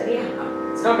 சரியா?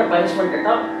 It's not a punishment at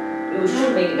all. You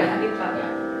should make it a habit.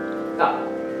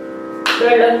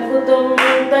 கலங்குதும்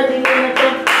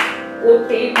ததினகம்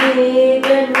உட்டி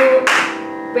மீதனு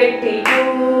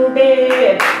பெட்டியுண்டே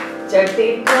చట్టి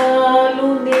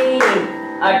కాలుని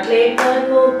అట్లే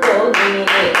కనుకొని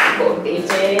కొట్టి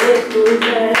చేతుల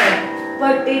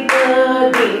పట్టి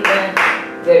తాగిన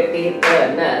గట్టి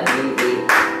తనమిది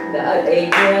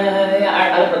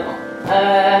అలపడం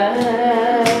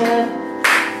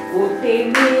ఉట్టి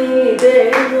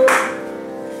మీదను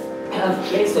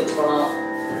ప్లేస్ వచ్చుకోవడం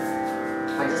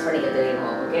அட்ஜஸ்ட் பண்ணிக்க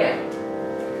தெரியணும். ஓகே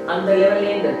அந்த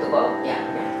லெவல்லேருந்து எடுத்துக்கோ.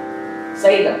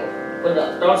 சைடு அப்போ கொஞ்சம்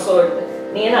டார்ஸோ எடுத்து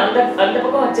நீ ஏன்னா அந்த அந்த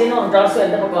பக்கம் வச்சேன்னா உன் டார்ஸோ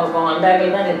எந்த பக்கம் இருக்கும்? அந்த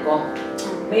ஆங்கிள் தான் இருக்கும்.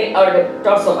 அவரோட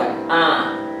டார்ஸோ பாரு.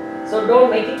 So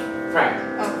don't make it front.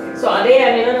 So அதே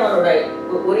ஆங்கிள் தான் அவரோட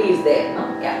உரி இஸ் தேர்.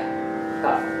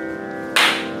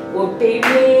 ஒட்டி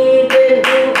மீது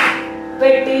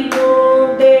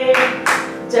பெட்டியூண்டே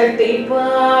சட்டி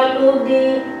பாலுதி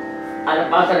அதை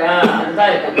பார்க்கறா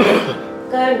அதுதான் இருக்கு.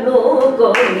 கண்ணு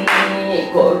கோணி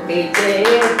கொட்டி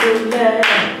சேத்துல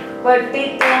பட்டி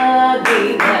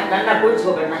தாகின நல்லா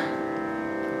குளிச்சுக்கோ கண்ணா.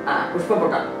 புஷ்ப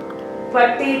போட்டான்.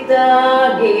 பட்டி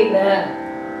தாகின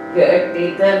கட்டி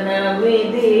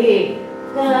தனமிதி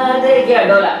காதைக்கு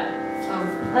அடோலா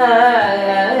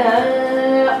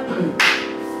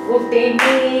குட்டி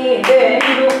மீது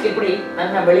இப்படி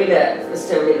நல்லா வெளியில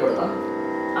ரிஸ்ட்டை வெளியில் விடுவோம்.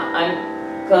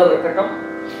 கர்வ் இருக்கட்டும்.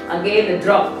 அங்கே இந்த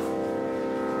ட்ராப்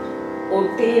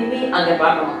ஒட்டிமி அங்கே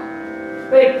பார்க்கணும்.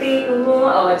 பெட்டியும்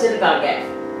வச்சிருக்காங்க.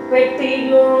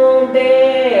 பெட்டியுண்டே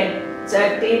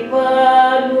சட்டி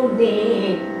பாலுடி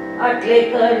அட்லே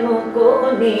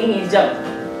கனுகோனி ஜம்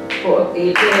கோட்டி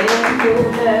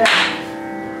தேங்குல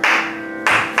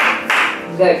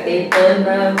கட்டி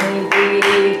தனமிதி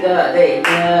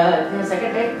கதையா.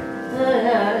 Second time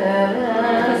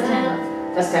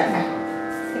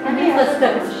first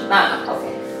time okay.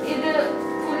 இது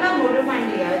ஃபுல்லா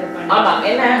முழுமண்டியா இது பண்ணி. ஆமா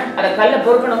என்ன அத கல்ல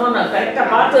பொறுக்கணுமோ நான் கரெக்ட்டா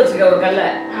பார்த்து வச்சிருக்க ஒரு கல்ல.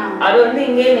 அது வந்து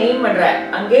இங்கே நெய்ம் பண்ற.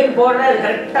 அங்கே போடுற அது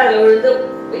கரெக்ட்டா அது விழுந்து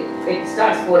it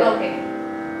starts pouring. ஓகே.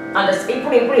 அந்த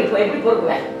இப்படி எப்படி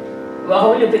பொறுக்குவேன்? how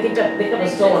will you pick it up, become a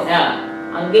stone?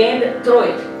 அங்கே throw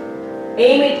it,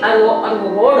 aim it. அது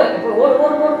ஓடு இப்போ ஓடு.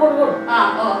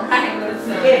 ஓ hi good.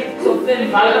 Okay so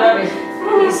பாலகராஜ்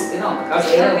is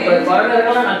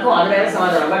கொரோனாக்கெல்லாம் நக்கும் அது வேற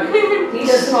சமாதானம். But he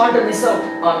doesn't want to miss out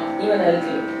on even a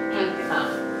little bit.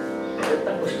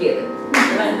 அதுதான் புஷ்டி. அது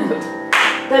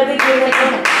ததிக்கு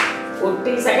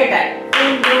ஒட்டி செகண்ட்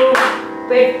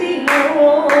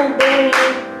பெட்டியூண்டே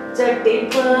చట్టి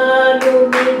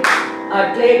పాలుని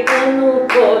అట్లే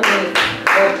కనుకొని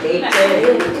కొట్టి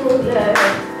చేతుల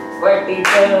పట్టి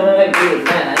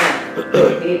తాగిన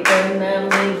కొట్టి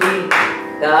తనమిది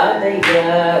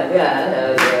కాదయ్యా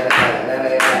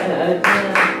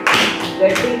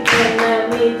గట్టి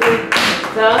తనమిది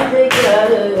కాదయ్యా.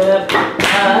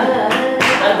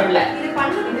 இது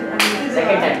பண்ண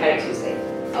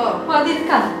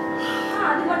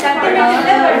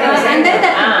And then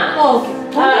that. Oh, okay.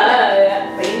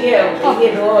 பெரிய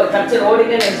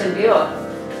ரோடுன்னு சொல்லியோ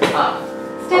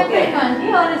Step by candy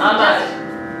or is it just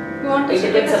you want to it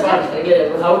depends upon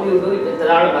how do you do it with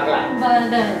all பார்க்கலாம்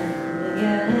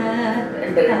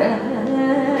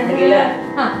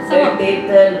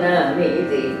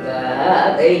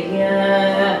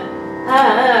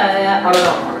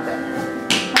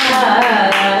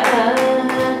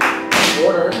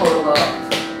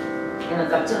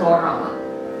கப்சர் ஓடுறாமா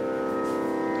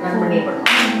ரன் பண்ணி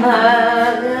பண்ணுவோம்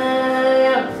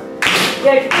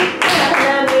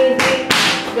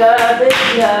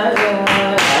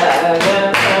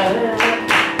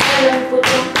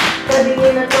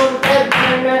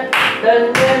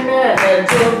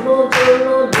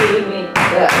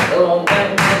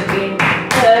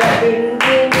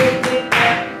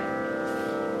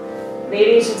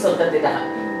variations of Thyagaraja.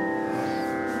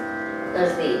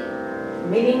 That's the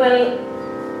minimal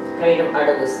kind of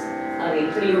adabus or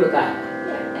interlude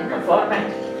and the format.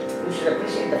 You should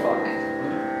appreciate the format.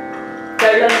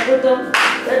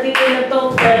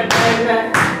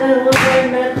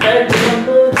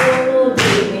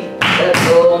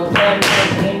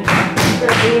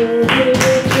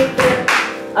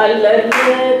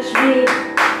 Allalakshmi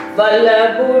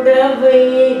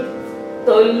Valabudavai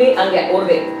Tolli Anga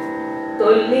Ode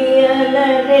Tolli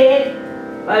Alare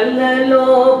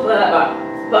Pallalopa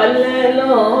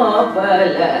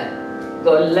Pallalopala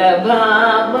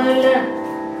Gollabhamala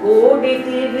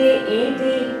Uditivi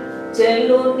Iti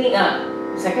Celluni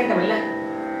second Tamil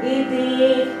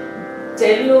Iti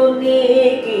Celluni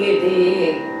Kiti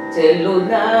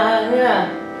Celluna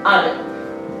Ada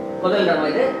முதல் நம்ம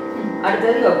இது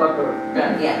அடுத்தது போட்டு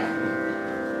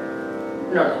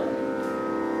no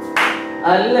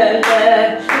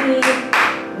அல்லலக்ஷ்மி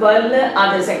வல்ல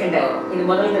அது second time இது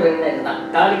முதல்ல வேணும் தான்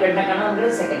தாலி கட்டின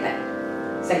கணவன்றது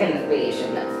செகண்ட்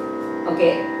வேரியேஷன்ல ஓகே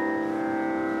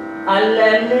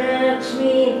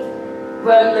அல்லலக்ஷ்மி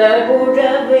வல்ல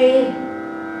புடவை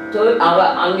அவ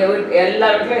அங்க எல்லா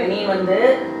வீட்லயும் நீ வந்து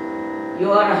you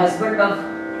are a husband of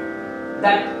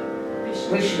that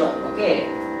Vishnu okay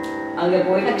அங்க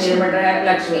போயிட்டு நீ பண்ற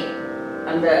லக்ஷ்மி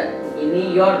அந்த நீ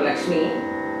யோர் லக்ஷ்மி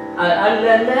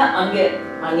அல்லல்ல அங்க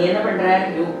நீ என்ன பண்ற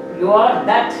you are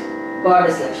that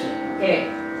goddess Lakshmi okay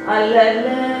அல்லல்ல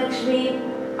Lakshmi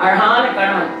அழகான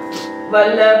கணவன்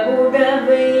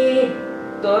வல்லபுடவை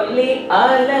தொல்லி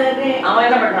அலரே அவன்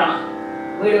என்ன பண்றான்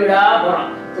வீடு வீடா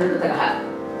போறான் திருத்தக்காக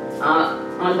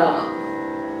ஆண்டாமா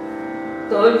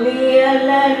தொல்லி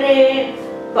அலரே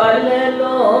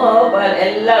பல்லலோ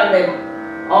எல்லாருடைய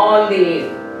all the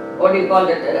what do you call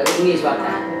that English word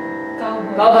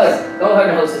cowherd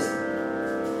houses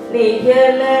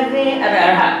nigalare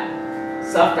araha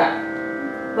softa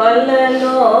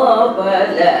pallalo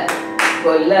palla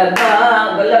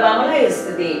gollabamala is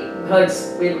the herds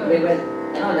women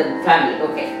you know the family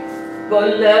okay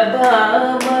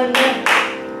gollabamala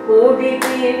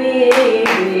kuditivi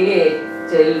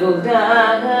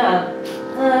chelludaga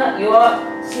you are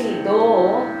see though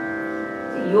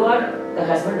you are the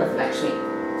husband of Lakshmi.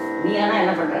 நீ ஆனா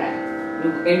என்ன பண்ற? You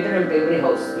enter into every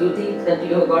house. You think that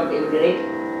you have got every right.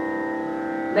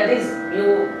 That is you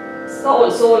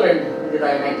soul and the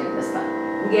unitedness.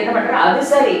 இங்க என்ன பண்ற? அது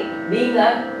சரி. Being a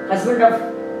husband of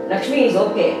Lakshmi is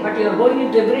okay, but you are going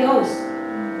into every house.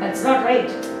 That's not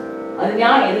right. அது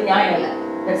நியாயம் இது நியாயம் இல்ல.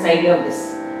 That's the idea of this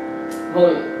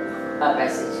whole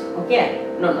passage. Okay?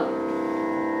 No.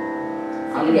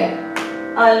 அங்க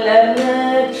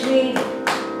அல்லலக்ஷ்மி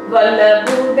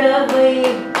வல்லபுடவை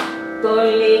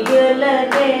தொல்லிகளே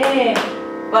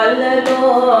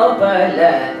பல்லலோபல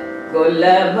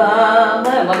கொல்லபாம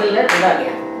முதல்ல இருந்தாங்க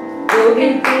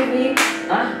கோடித்திவி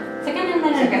second and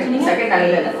then second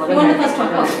அல்ல you want the first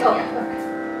one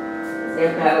they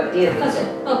have a clear picture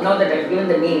now that I've given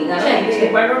the meaning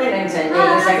இது பண்ணோனே நினைச்சேன்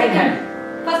second hand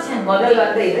first hand முதல்ல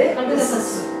வந்து இது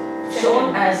shown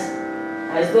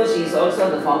as though she is also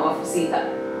in the form of Sita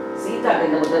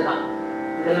இந்த முதல் தான்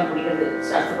இதெல்லாம் பிடிக்கிறது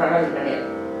சாஸ்திர பரவாயில்லை கிடையாது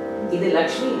இது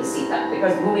லக்ஷ்மி இது சீதா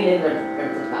பிகாஸ் பூமியில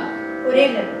எடுத்துருக்காங்க ஒரே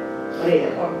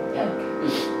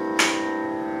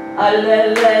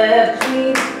அல்லலக்ஷ்மி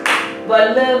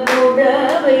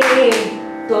வல்லபுடவை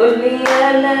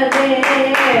தொல்லியலரே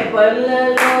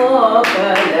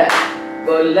பல்லலோபல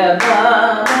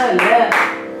கொல்லபாமல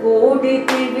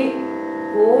கூடித்திவி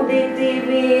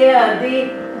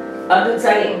அது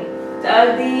சரி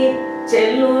சதி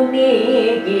செல்லுனி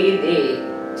கீதி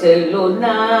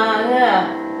செல்லுனா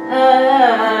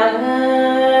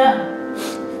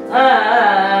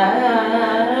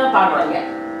பாடுறாங்க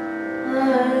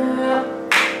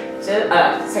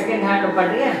செகண்ட் ஹேண்ட்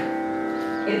பண்றியா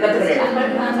இது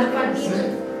கத்துக்கிறேன்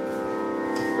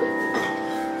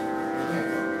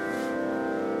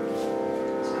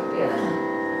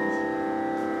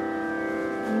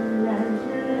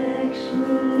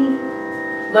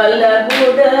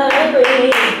வல்லபுடவை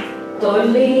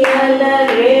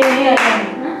தொல்லியலரே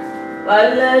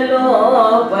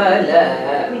வல்லலோபல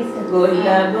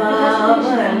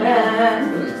கொல்லபாமல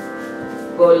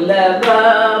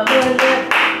கொல்லபாமல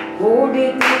கூடி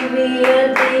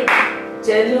திவ்யதி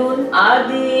செல்லுன்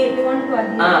ஆதி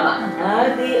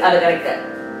ஆதி அது கரெக்ட்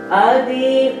ஆதி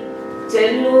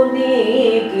செல்லுனி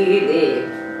கீதே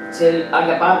செல்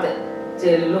அங்க பார்த்து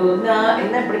செல்லுனா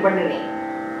என்ன இப்படி பண்ணுறீங்க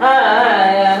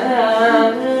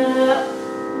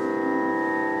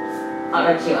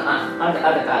அலட்சியம் அதை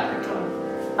காரணம்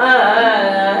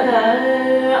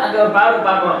அங்க ஒரு பார்வை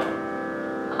பார்க்கணும்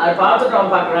அதை பார்த்துட்டு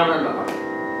அவன் பார்க்கலாம்னு பார்க்கணும்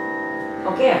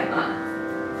okay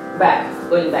back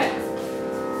going back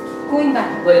Going back.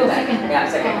 Yeah,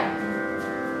 second.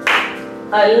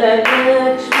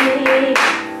 Alakshmi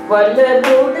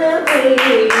Vallabudave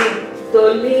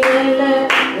Toliyala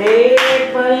Re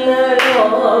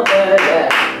Pallalopala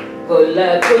Kolla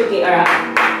Kulki Ara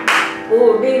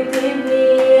Uditi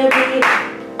Viyadi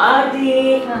Adi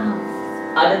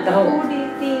Adatahum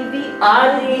Uditi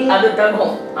Adi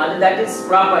Adatahum Adi, that is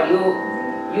proper. You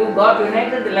got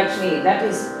united with Lakshmi. That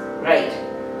is right.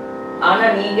 Ana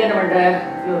நீங்க என்ன பண்ற?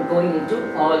 You are going into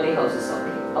all the houses of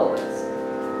the hours.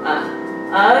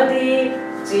 ஆதி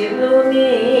செல்லுனி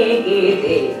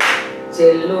கீதே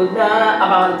செல்லுனா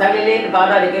அவன் தலையிலே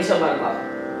பாதாடி கேசம் பாருப்பா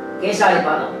கேசாடி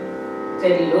பாதம்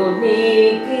செல்லுனி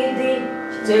கீதே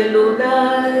செல்லுனா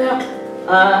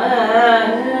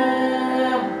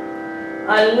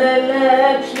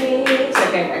அல்லலக்ஷ்மி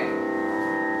second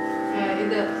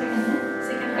இது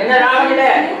second என்ன ராவணில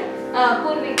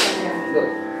Poorvika good.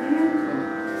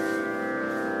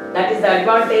 That is the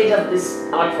advantage of this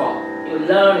art form. You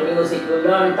learn music, you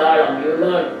learn talam, you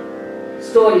learn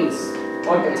stories,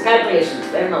 what else? Calculations.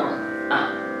 Then no.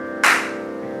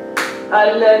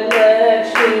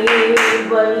 Allalakshmi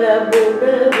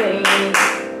Vallabudave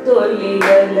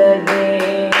Toliyalade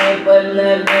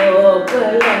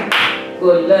Pallalopala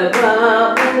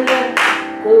Kollabamala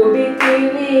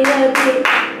Kudithiviyadi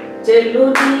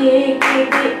Celluniki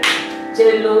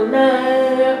Celluna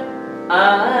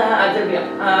Adrivya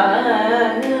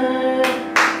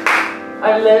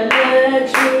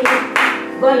Allalakshmi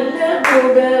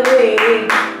Vallabudave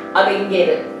அது இங்கே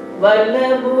இரு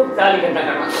Vallabu தாலி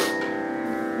கட்டக்கணா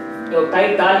You tie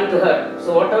tali to her, so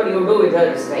whatever you do with her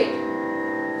is right.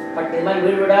 But this man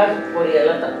will do for the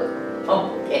other thing.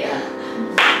 Okay.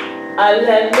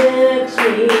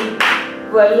 Allalakshmi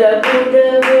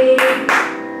Vallabudave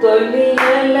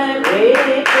Toliyalare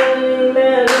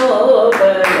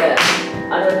Pallalopala.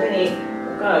 அது வந்து நீ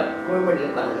முழுமடி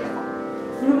உட்காந்து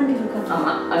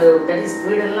ஆமா அது தட் இஸ்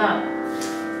வீடெல்லாம்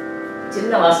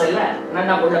சின்ன வாசல்ல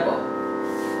நன்னா உள்ள போ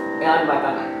யாரும்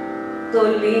பார்க்காம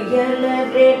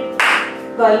தொல்லியலரே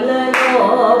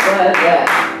பல்லலோபல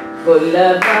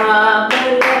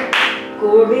கொல்லபாமல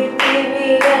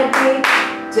குடித்திவியதி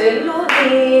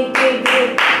செல்லுதீகிதி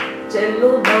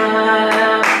செல்லுதா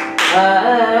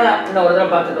இன்னும் ஒரு தடவை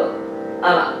பார்த்துக்கோ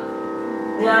ஆமா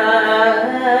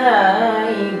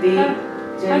இது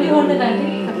And you hold the candy.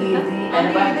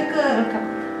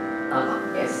 ஆமா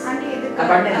எஸ் ஆண்டி இதுக்கு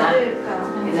பண்ணேன் அது இருக்கா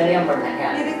நிறைய பண்ணேன்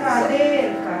இதுக்கு அதே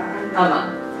இருக்கா ஆமா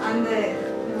அந்த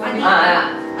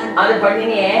அது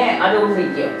பண்ணினே அது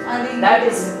உண்டிக்கும் that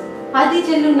is Adi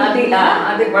Chellu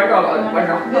அது பண்றோம்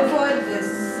before this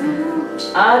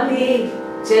ஆதி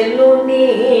செல்லுனி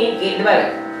கிட்வர்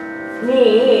நீ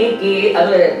கி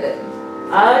அதுல இருக்கு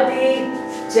ஆதி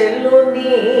செல்லுனி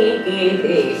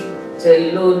கிதே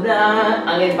செல்லுனா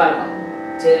அங்கே பாருங்க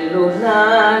செல்லுனா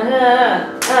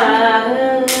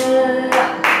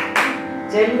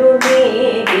செல்லுனி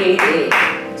கிதே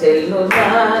செல்லுனா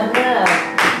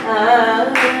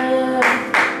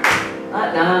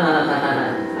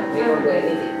we don't do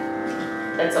anything.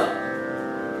 That's all.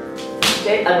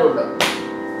 Say arundo.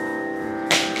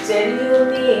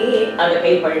 Celluni ada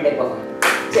kai pannite pova.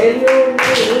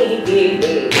 Celluni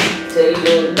gide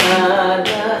celluna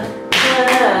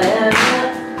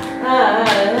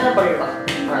padva.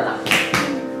 Avada.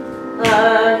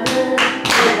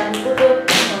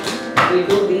 We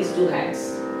do these two hands.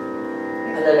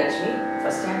 Allalakshmi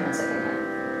first hand and second hand.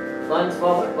 One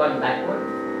forward, one backward.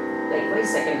 Likewise,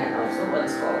 second hand also,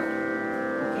 once forward.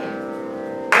 Okay.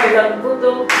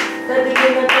 Alambudu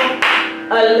Tadinatu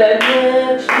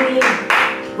Allalakshmi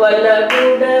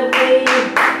Vallabudave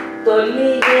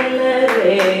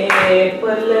Toliyalare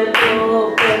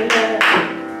Pallalopala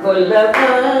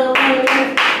Kollabamala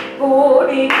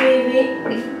Kodithivi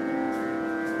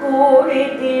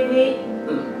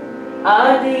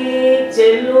Adi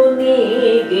Celluni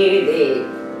Gide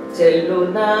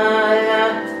Cellunaya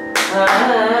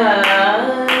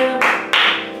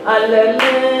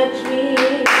Alalakshmi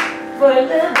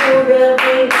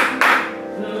Valabudave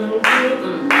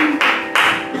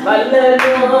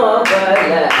Vallalo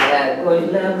Vala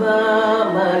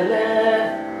Gollavamala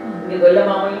இங்கே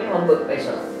கொல்லமாமலே வம்பு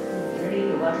பேசணும் எப்படி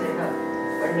வார்த்தையா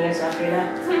 1 year சாப்பிட்டீங்களா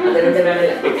அது 2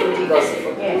 வேலையில் குட்டி gossip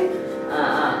okay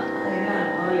அதெல்லாம்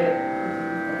அவளே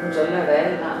சொல்ல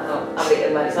வேலை அப்படி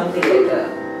மாதிரி சம்திங் லைக்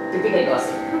டிபிக்கல்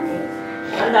காசிப்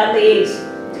அந்த ஏஜ்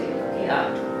ஓகே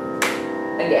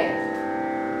அங்கே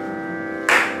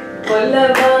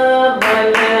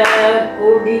கொல்லமாமல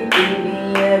குடி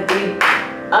திரியதி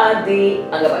ஆதி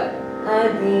அங்கே பாரு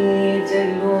ஆதி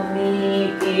செல்லு நீ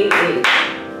கேட்டு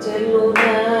செல்லுனா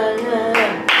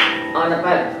அவனை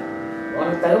பாரு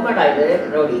உனக்கு தகுமாட்டா இது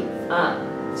ரோடி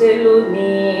செல்லு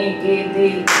நீ கேதி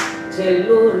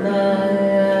செல்லுனா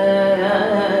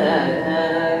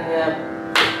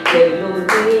செல்லு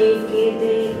நீ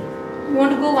கேதி. You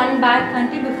want to go one back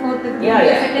auntie before the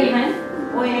second hand?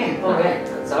 Oh yeah, okay.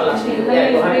 So Lakshmi, you have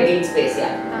to gain space,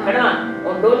 yeah. Kada,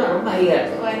 on dola romba high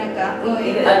irukku. Vanaka.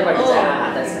 Idu adu padcha,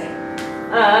 that's right.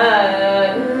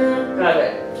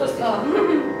 Private, swasti.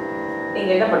 நீங்க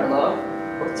என்ன பண்ணுங்க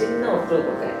ஒரு சின்ன ஒட்டு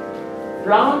கொடுங்க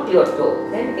plant your toe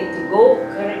then it will go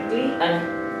correctly and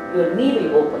your knee will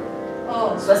open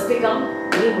swastikam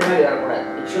knee முன்னாடி வரக்கூடாது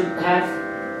it should have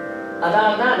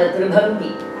அதால தான் அந்த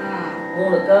திரிபங்கி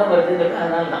மூணு curve வருதுங்கிறது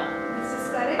அதனால தான் this is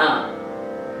correct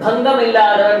பங்கம்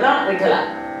இல்லாதவர் தான் விட்டலா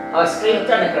அவர்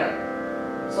ஸ்ட்ரெயிட்டா நிற்கிறார்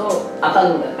so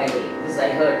abhanga I believe this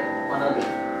I heard one of the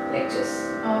lectures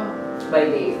by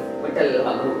the Vittal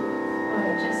Guru.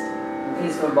 just he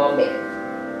is from Bombay.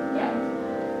 Yeah.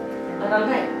 அதனால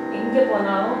எங்கே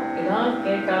போனாலும் ஏதாவது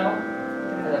கேட்டாலும்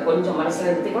அதை கொஞ்சம் மனசில்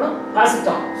எடுத்துக்கணும்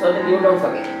வாசிட்டோம் so that you don't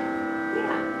forget.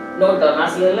 Note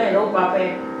நான் சிலர்லாம் ஏதோ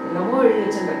பார்ப்பேன் என்னமோ எழுதி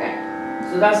வச்சுருக்கேன்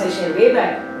Sudha Seshan way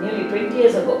back nearly 20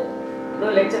 years ago ஏதோ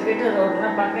லெக்சர் கேட்டு அதை ஒருத்தனா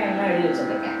பார்க்க எல்லாம் எழுதி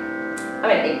வச்சுருக்கேன். I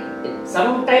mean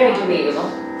sometime it will be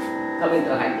coming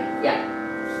to handy. Yeah.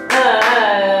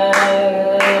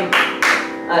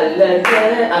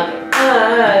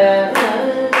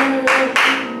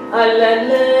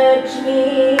 Alalakshmi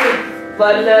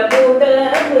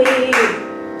Valabudave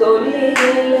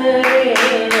Tolilare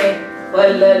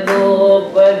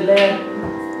Valagopala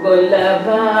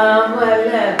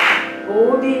Gollavamala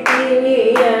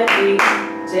Uditiyadi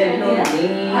Cheluni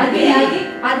Adi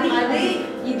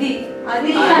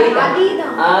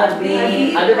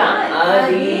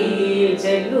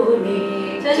Cheluni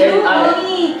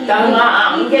தங்கா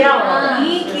அங்கேதான்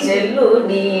செல்லு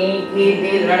நீ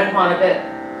கீழே நடக்கும் உனக்கு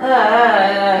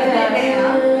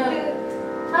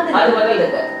அது முதல்ல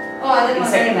இருக்கு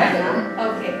செகண்ட் ஹேண்ட்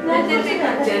okay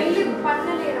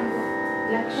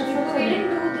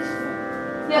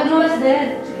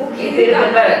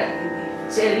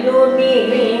செல்லு நீ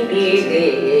கீழே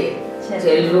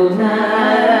செல்லுனா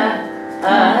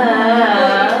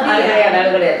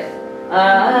கிடையாது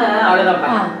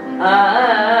அவ்வளவுதான்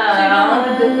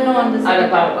ada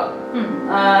apa?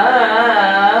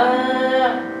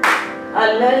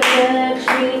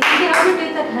 Alalakshmi. How to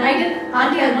take that hand?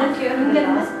 Auntie, I'm not here.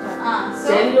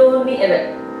 Celluni,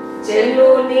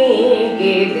 celluni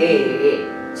gede,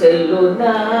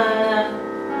 celluna.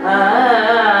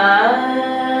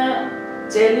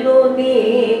 Celluni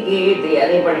gede,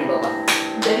 ada apa nih bapak?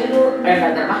 Cellu,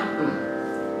 rendah apa?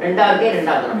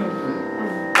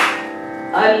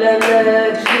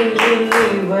 Alalakshmi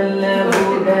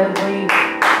Valabudave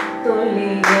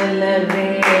Tolilare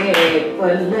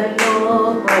Pallalo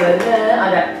Palla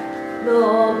ada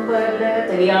Lopala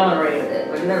தெரியாம நுழையுது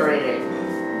என்ன நுழையுது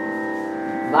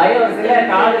பயம் இருக்குல்ல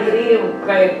கால் எதிரி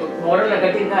முரல்ல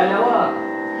கட்டிருக்கா அல்லவா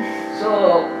so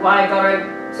வாய் cover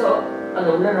so அந்த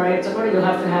உள்ள நுழைச்ச கூட you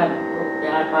have to have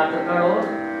யார் பார்த்துருக்காளோ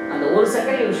அந்த ஒரு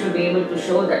second you should be able to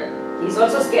show that he is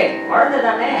also scared குழந்தை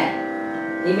தானே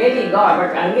he may be God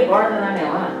but அங்கே குழந்தை தானே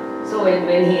so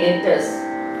when he enters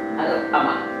அது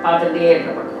ஆமா பார்த்துட்டே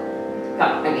இருக்கணும்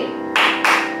come again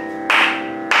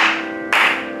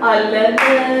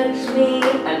Alalakshmi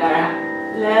அங்கடா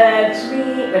லக்ஷ்மி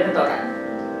வெட்டத்தோட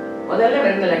முதல்ல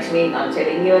வெறும் லக்ஷ்மி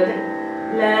காமிச்சது இங்கே வந்து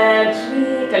லக்ஷ்மி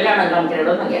கல்யாணம் காமிக்கிற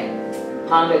இடம் அங்கே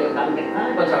மாங்கல்யம் காமிக்கிறா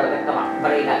கொஞ்சம் அவ்வளோ வெக்கமா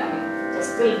பரையிலா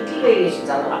just little variations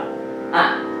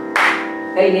அவ்வளோதான்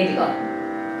கை நீட்டிக்கோ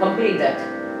complete that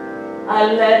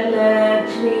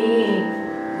Alalakshmi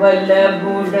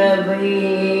Valabudave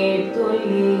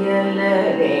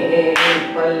Tolilare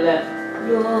Palla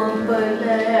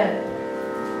Lopala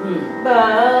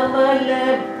Bamala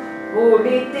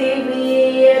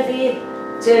Uditiyadi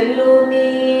Celluni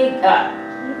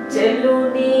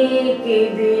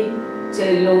Kidi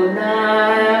Celluna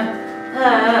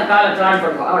காலை பிளான்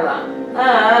பண்ணுவோம் அவ்வளோதான்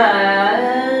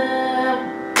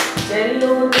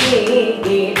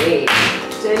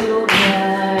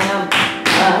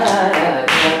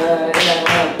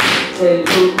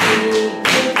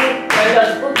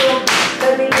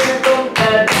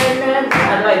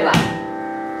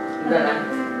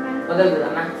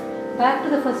back to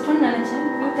the first one நினைச்சேன்.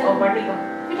 பண்ணிக்கோ.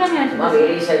 You tell me answer.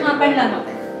 பண்ணலாம்.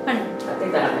 பண்ணு.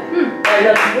 கத்திட்டாங்க.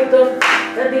 தலங்குதம்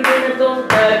ததிகினதம்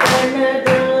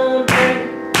தகனதம்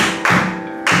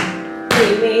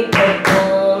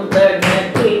திமிதம்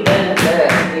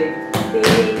தகதிதததி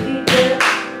திமிதித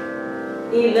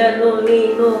இலனு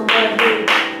நீனு மதி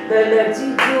தலச்சி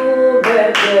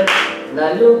ஜூடக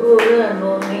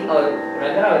நலுகுரனு நீ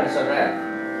ரகராவதி சொல்ற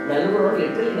நலுகுரனு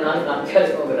லிட்டரலி 4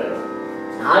 காமிச்சாருங்கிறாரு.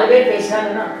 4 பேர்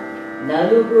பேசுறாங்கன்னா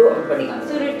நலுகு அப்படி பண்ணிக்காங்க.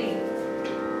 சுருட்டி.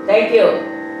 Thank you.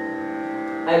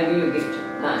 I'll give you a gift.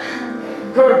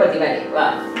 Crorepati Valley.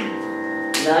 Wow.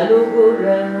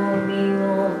 Naluguranu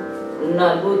Nino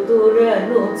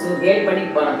Naguturanu Sugel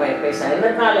Panipana Pesa.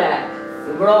 Elatala.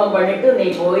 Ibro Panitu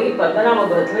Nepoi, Patana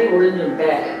Bathway,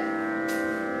 Ulunta.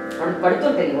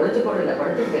 Padutani, Ulunta,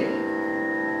 Padutani.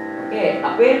 Okay, a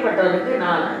pair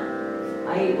Patanana.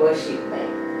 I worship them.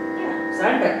 Yeah,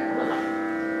 surrender.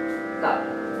 Come.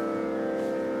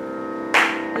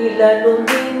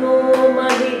 Ilanundino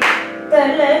Madi.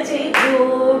 தலச்சி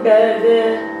ஜூடக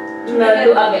நலு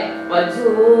அங்கே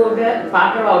வஜூட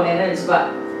பாக்கறவா நினைச்சுப்பா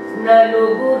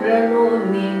நலுகுரனு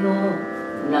நீனு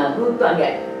நகுத்து அங்கே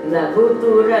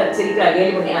நகுத்துர சிரிக்கிறா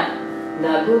கேலி பண்ணியா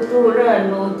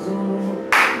நகுத்துரனு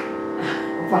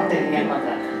பாட்டுங்க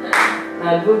பார்த்தா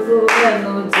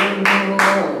நகுத்துரனு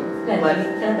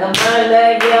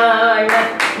மலயாள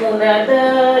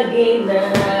முனதகின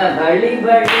பளி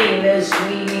பளி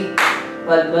லட்சுமி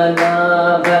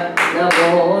பத்மநாப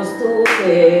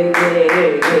நமோஸ்துதே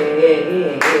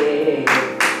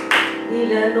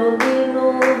இலனு நீனு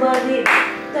மதி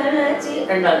தலச்சி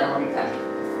ரெண்டாவது மணிக்காக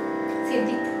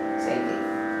சித்தி சரி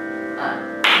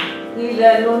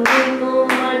இலனு நீனு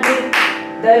மதி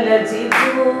தலச்சி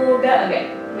ஜூட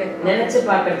நினைச்சு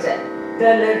பார்க்கச்ச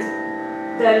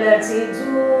தலச்சி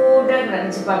ஜூட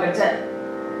நினைச்சு பார்க்கச்ச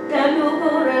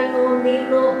தலுகுரனு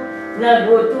நீனு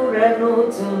நகுதுரனு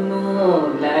சுனு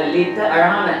லலித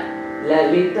அழகான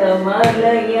லலித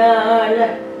மலையாள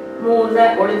மூண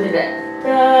ஒளிஞ்சிட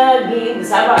தாகி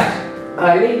சபாஷ்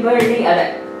பளி பளி அத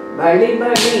பளி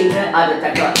பளி அது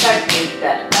தட்டிட்ட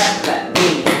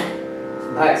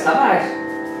சபாஷ்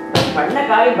பண்ண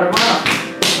காய் பிரமாணம்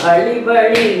பளி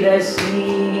பளி ரஷ்மி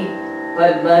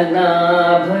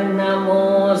பத்மநாப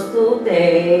நமோஸ்துதே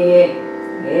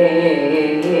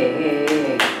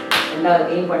ரெண்டாவது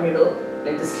கேம் பண்ணிடு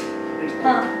லெட்ஸ்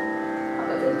அப்ப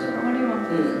தெரிஞ்சுக்கணும்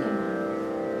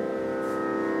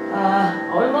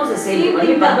almost same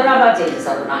only Padmanabha changes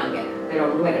ஆகுறாங்க வேற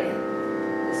ஒண்ணுமே கிடையாது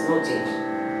there's no change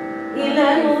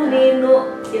இலனு நீனு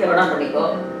இத வடா பண்ணிக்கோ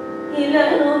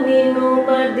இலனு நீனு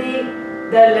மதி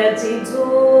தலச்சி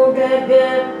ஜூடக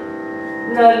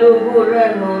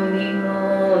நலுகுரனு நீனு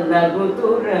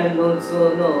நகுதுரனு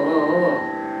சுனோ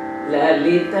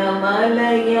லலித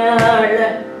மலையாள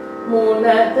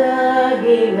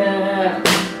முனதகின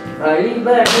பளி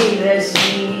பளி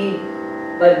ரஷ்மி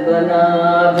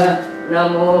பத்மநாப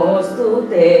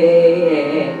நமோஸ்துதே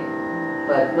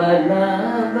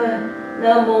பத்மநாப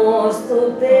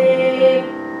நமோஸ்துதே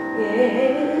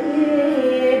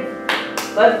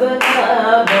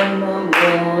பத்மநாப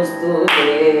நமோஸ்துதே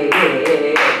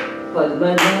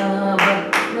பத்மநாப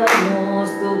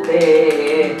நமோஸ்துதே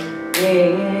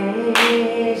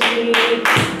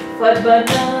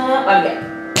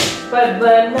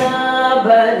பத்மநாப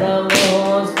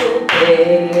நமோஸ்துதே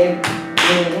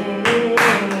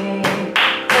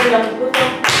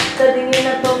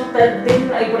ததிகினதம் தத்தின்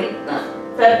இப்படி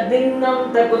தத்தின்னம்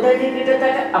தகுதடி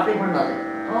கிட்டத்தட்ட அப்படி பண்ணாது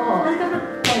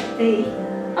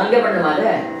அங்கே பண்ணுவாங்க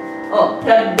ஓ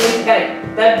தத்தின் கரெக்ட்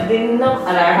தத்தின்னம்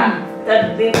அழகா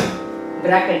தத்தின்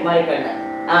பிராக்கெட் மாதிரி கண்ண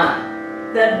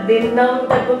தத்தின்னம்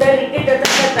தகுதடி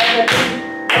கிட்டத்தட்ட தகத்தின்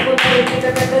தகுதடி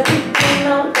கிட்டத்தட்ட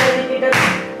தின்னம் தகுதி கிட்ட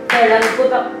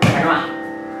தளங்குதம் கண்வா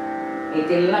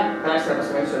இதெல்லாம்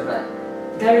ராஷ்டிரபஸ்மே சொல்றாரு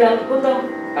தளங்குதம்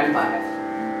கண்பாங்க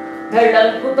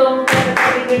தளங்குதம்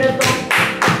தகதி கிடத்தம்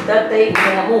தத்தை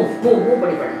மூவ்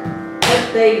பண்ணி பண்ணு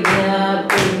தத்தை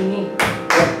ஞாபகி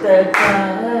தத்தகா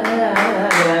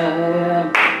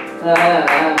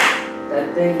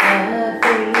தத்தை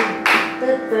ஞாபகி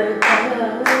தத்தகா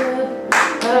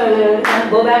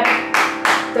go back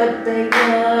தத்தை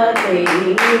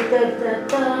ஞாபகி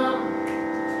தத்தகா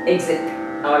exit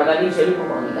அவளை சொல்லி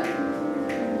போகணும்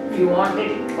if you want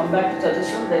it come back to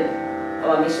Chatusram then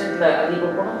our mission adi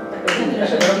கொடுக்கணும்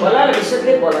போலாம்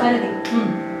விஷயத்திலே போலாம்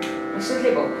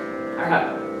விஷயத்திலே போ அழகா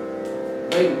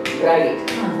very bright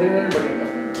very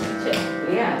பண்ணிட்டோம் சரி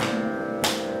இல்லையா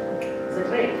is it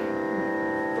right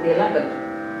இப்படி எல்லாம் கத்து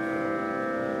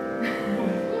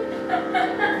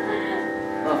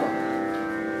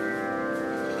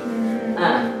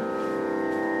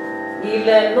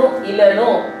இலனு இலனு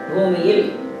பூமியில்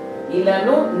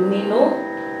இலனு நின்னு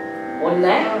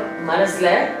உன்னை மனசுல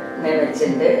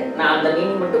நினைச்சிருந்து நான் அந்த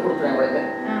மீனிங் மட்டும் கொடுக்குறேன் உங்களுக்கு.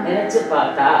 நினைச்சு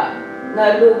பார்த்தா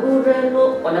நலுகுரனு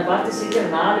உன்னை பார்த்து சிரிக்கிற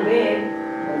 4 பேர்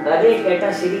உன் கதையை கேட்டா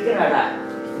சிரிக்கிறாடா.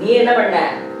 நீ என்ன பண்ண?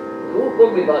 You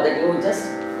could be bothered. You just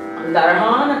அந்த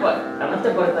அழகான கணத்தை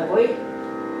பொறுத்த போய்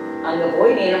அங்க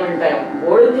போய் நீ என்ன பண்ணிட்ட?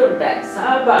 ஒழிஞ்சு விட்ட.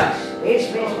 சாபாஷ். பேஷ்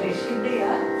பேஷ் பேஷ்.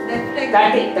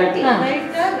 தட்டி தட்டி.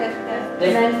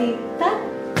 லலிதா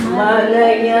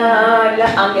மலையாள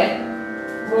அங்க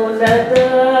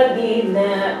முனதாகின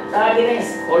தாகின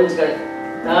ஒழிஞ்சுகள்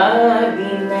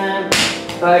தாகின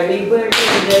பளி பளி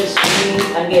ரஷ்மி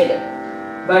அங்கே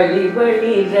பளி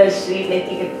பளி ரஷ்மி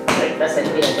நெத்திக்கு கரெக்டா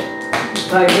சென்றியாங்க.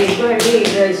 பளி பளி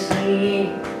ரஷ்மி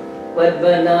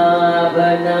பத்மநாப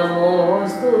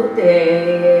நமோஸ்துதே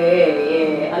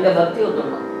அங்க பக்தி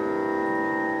வந்துடணும்.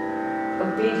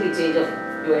 Completely change of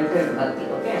you enter into bhakti.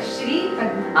 Okay, Shri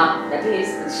Padma. That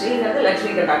is Shri nadu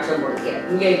Lakshmi Kataksham bodhiya.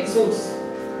 Inge it suits.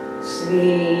 Shri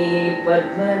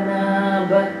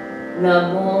Padmanabha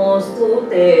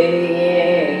Namostute.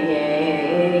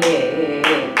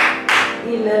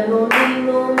 Ilanu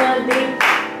ninu madi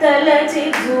talachi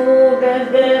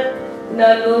judaga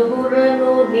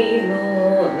naluguranu ninu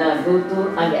nagutu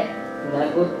ange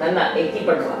nagut nalla ekki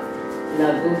paduva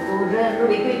naguturanu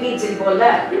ekki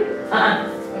chirpolla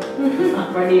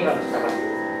படி வந்தவன்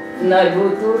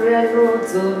நகுதுரனு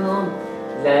சுனு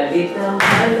லலித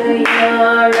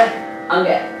மலையாள அங்க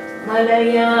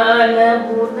மலையாள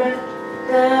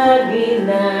முனதாகின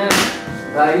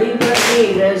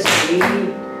பளிபளிர Sri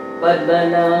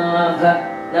Padmanabha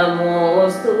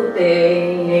நமோஸ்துதே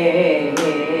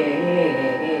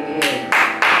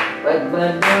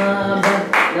Padmanabha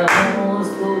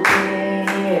நமோஸ்துதே.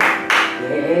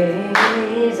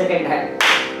 Second hand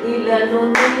இலனு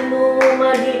நின்னு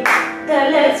மதி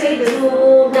தலசி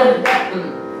சூடக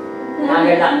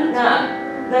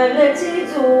தலசி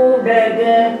சூடக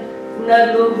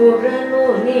நலுகுரனு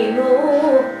நீனு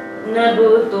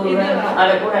நகுதுரன்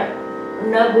அது கூட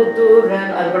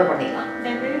நகுதுரன் அது கூட பண்ணிக்கலாம்.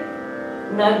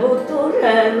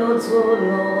 நகுதுரனு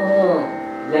சுனு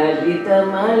லலித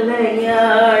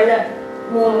மலையாள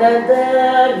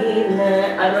முனதாகின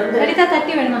அது வந்து லலிதா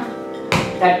தட்டி வேணுமா?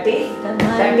 தட்டி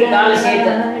தட்டி கால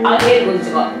சேர்த்து அங்கே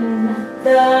குதிச்சுக்கோ.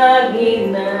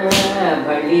 தாகின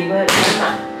பளிபரனா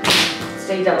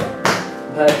ஸ்ட்ரைட்டா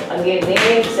அங்கே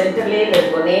நேர் சென்டர்லேயே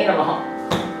இருக்கும் நேரமாக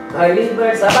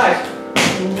பளிபர் சபாஷ்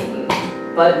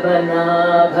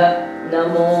பத்மநாப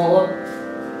நமோ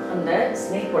அந்த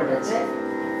ஸ்னேக் பண்ணுறச்சு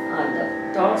அந்த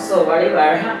டாக்ஸோ வடிவ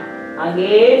அழகா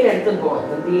அங்கே எடுத்து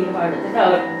போகணும். தீர்மானம் எடுத்துட்டு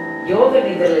அவர் யோக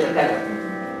நிதியில் இருக்காரு.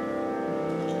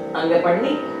 அங்கே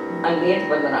பண்ணி அங்கே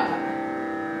பத்மநாப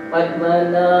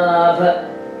பத்மநாப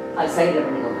அது சைடில்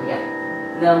பண்ணிக்கோங்க. ஐயா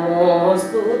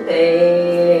நமோஸ்துதே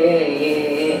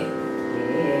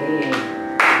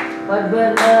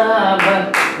பத்மநாப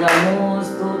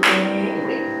நமோஸ்துதே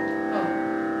இப்படி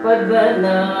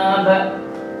பத்மநாப.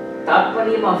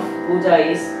 தாத்பரியம் ஆஃப் பூஜா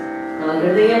இஸ் நம்ம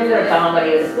ஹிருதயங்கிற தாமரை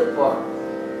எடுத்து போகிறோம்.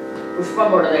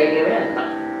 புஷ்பமோட ஐடியாவே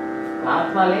அதுதான்.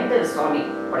 ஆத்மாலேருந்து சுவாமி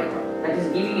படைக்கிறோம். That is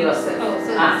giving yourself. Oh,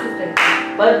 so this is right.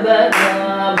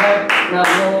 Padmanabha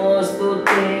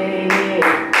Namostute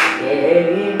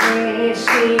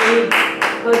Shri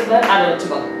Padmanabha அதை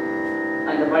வச்சுக்கோ.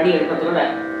 அந்த படி எடுக்கிறதோட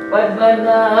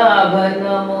Padmanabha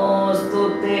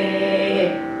Namostute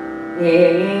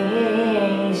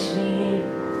Shri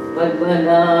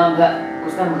Padmanabha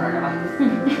புஸ்தகம் பண்ணணுமா?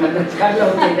 அந்த காலில்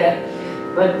ஊற்றிட்டு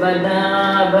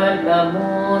Padmanabha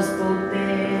Namostute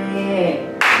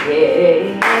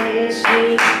Shri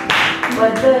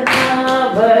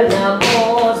Padmanabha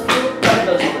Namostute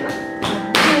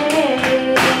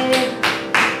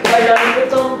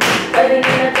Kalangutum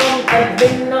Kadinatum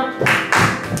Kadinam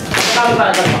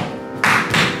Kalangutum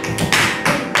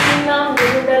Kadinam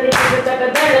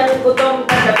Kalangutum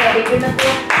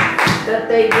Kadinatum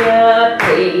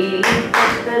Katayate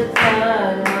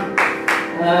Katanam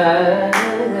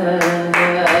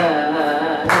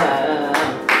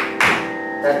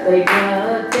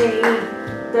Tatayate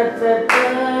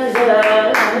Tatataja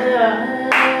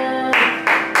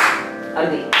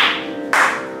Adi.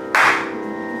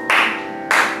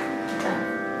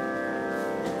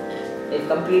 We've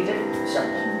completed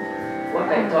Sabdam. What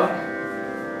I thought,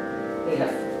 we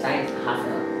have time half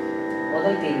an hour.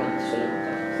 முதல் தீர்மானம் சொல்லுங்க.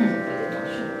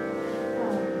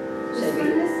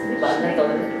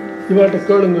 இவாட்ட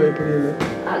கேளுங்க எப்படின்னு.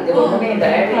 இது ஒண்ணுமே இந்த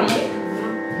ஐடியா இல்லை.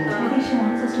 She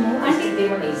wants us to move. Auntie,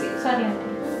 தீர்மானம் ஈஸி. sorry, auntie.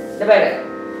 இந்த பாரு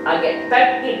அங்கே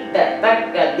தக்கிட்ட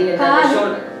தக்க தின Kaal.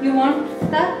 shoulder. You want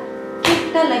the kick?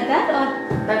 Kitta like that or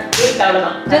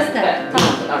just that?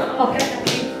 Okay.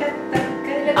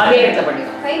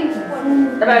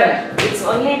 It's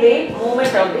only the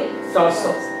movement of the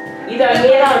torso. Either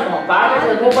but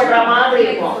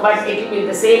it will be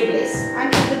the same place.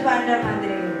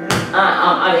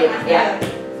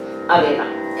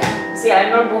 See, I am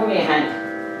not moving my hand.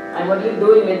 I am only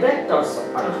doing with the torso.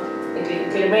 It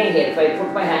will remain here. If I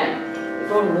put my hand,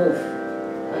 it won't move.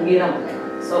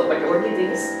 So, but the only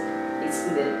thing is, it's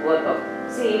the workout.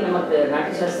 See, we have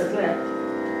Nati Shastra,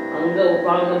 Anga,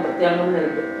 Upangam, Pratyangam,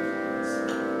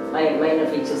 minor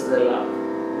features,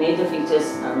 major features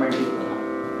are multiple.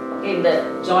 Okay, the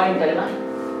joint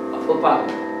of Upangam.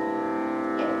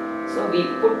 So, we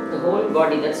put the whole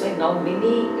body. That's why now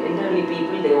many elderly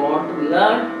people, they want to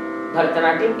learn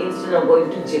Bharatanatyam instead of going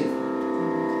to gym.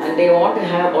 And they want to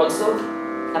have also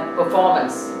a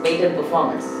performance, maiden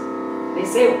performance. They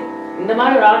say, in the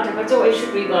matter of art, why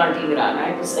should we go on Tigran? I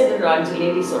have to say that Ranji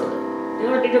ladies or they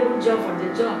all did a good job for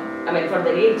their job. I mean, for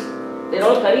their age. They're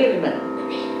all career women.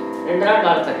 And they're not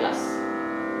Bharata class.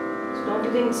 So don't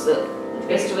you think it's the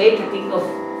best way to think of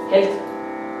health?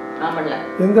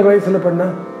 In the vice,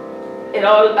 they're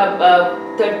all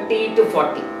above 30 to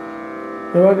 40.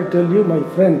 I want to tell you, my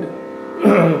friend,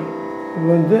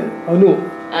 Anu,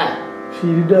 she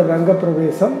did a Ranga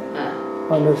Pravesam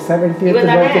on her 70th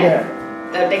birthday.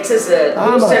 Texas,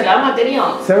 Houston,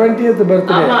 70th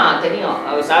birthday.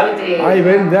 Savithri. I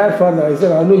went there for that. I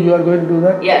said, Anu, you are going to do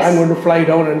that? Yes. I'm going to fly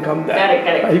down and come there.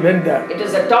 Correct. I went there. It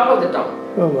was the top of the top.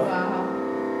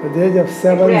 At the age of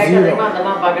 70.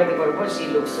 She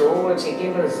looked so, she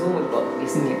came for a Zoom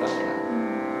recently.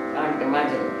 Can't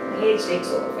imagine. Age takes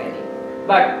over finally.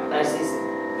 But as is,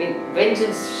 with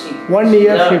vengeance, she 1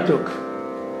 year she took.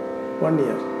 1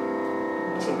 year.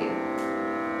 She did.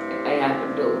 I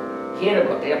happened to hear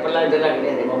about it.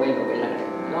 Mobile.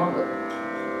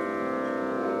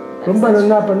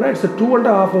 It's a 2.5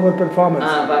 hour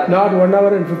performance. Not 1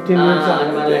 hour and 15 minutes.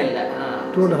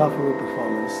 2.5 hour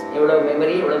performance.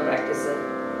 Memory, practice.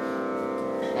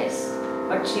 Nice.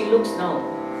 But she looks now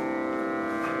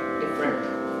different.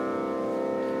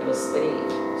 I was very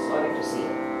sorry to see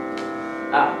her.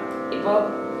 Now,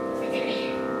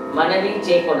 Manavi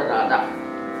Chekoda Radha.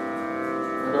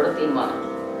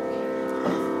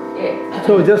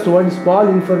 So, just one small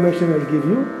information I'll give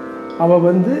you.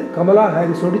 Our Kamala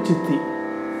Harris odu chitti.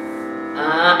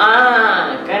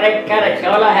 Correct.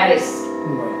 Kamala Harris.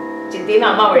 Chitti na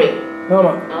amma vadi.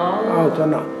 Mama.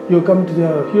 You come to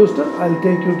Houston, I'll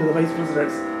take you to the Vice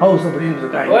President's house of Green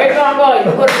Rikai.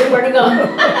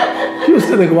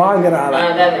 Houston,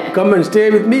 come and stay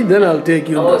with me, then I'll take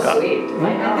you in the car. Sweet. I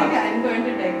think I'm going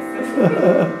to Texas.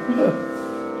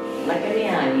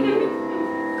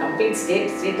 Complete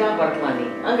state of Varnam.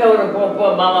 Anga oru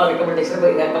mama recommendation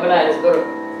Kamala Harris go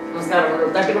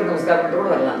namaskaram 30 kodu namaskaram pannu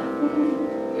varala.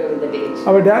 You are in the village.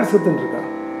 Our dance with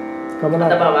Kamala.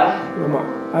 Baba. Mama.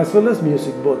 As well as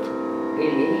music, both.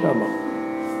 Really? Mama.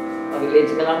 A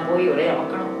village kalam poi ore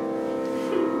amakkanam.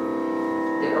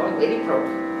 They were all very proud.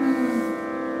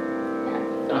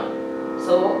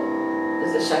 So,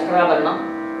 this is Shankara Varnam,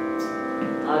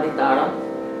 Adi Taram,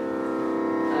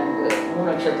 and Moon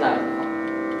Nakshatla.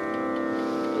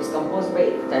 It was composed by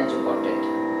Tanju Quartet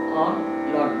on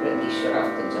Lord Brandishwara of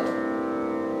Thyagaraja.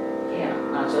 Yeah,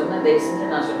 நான் சொன்ன தயவு செஞ்சு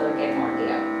நான் சொல்றதை கேட்க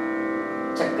மாட்டேயா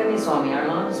சக்கனி சுவாமி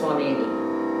அழகான சுவாமி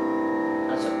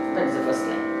that's the first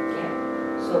line. Yeah.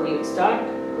 So we will start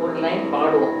ஒரு line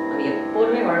பாடுவோம். அது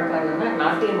எப்போதுமே வழக்கம் என்னன்னா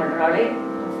நாட்டியம் பண்றாலே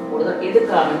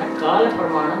எதுக்காகனா கால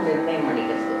பிரமாணம் நிர்ணயம்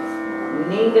பண்ணிக்கிறது.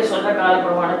 நீங்க சொல்ற கால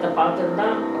பிரமாணத்தை பார்த்துருந்தா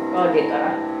அப்பா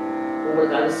கேட்கறா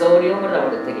உங்களுக்கு அது சௌரியங்கிறது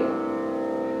அவருக்கு தெரியும்.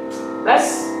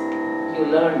 Bless you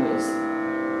learn music.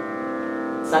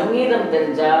 சங்கீதம்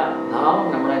தெரிஞ்சா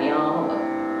பாவம் நம்மள அறியாம வரும்.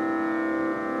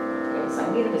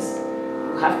 சங்கீதம் is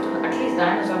you have to at least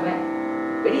நான் என்ன சொல்றேன்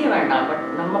பெரிய வேண்டாம் பட்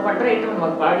நம்ம பண்ற ஐட்டம் நம்ம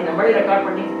பாடி நம்மளே ரெக்கார்ட்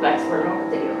பண்ணி பிளாக்ஸ் பண்றோம்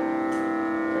தெரியும்.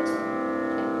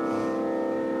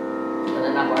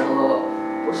 என்ன பாடுவோம்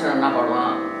புருஷன் என்ன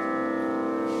பாடுவான்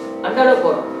அந்த அளவுக்கு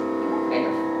வரும்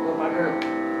பாடணும்.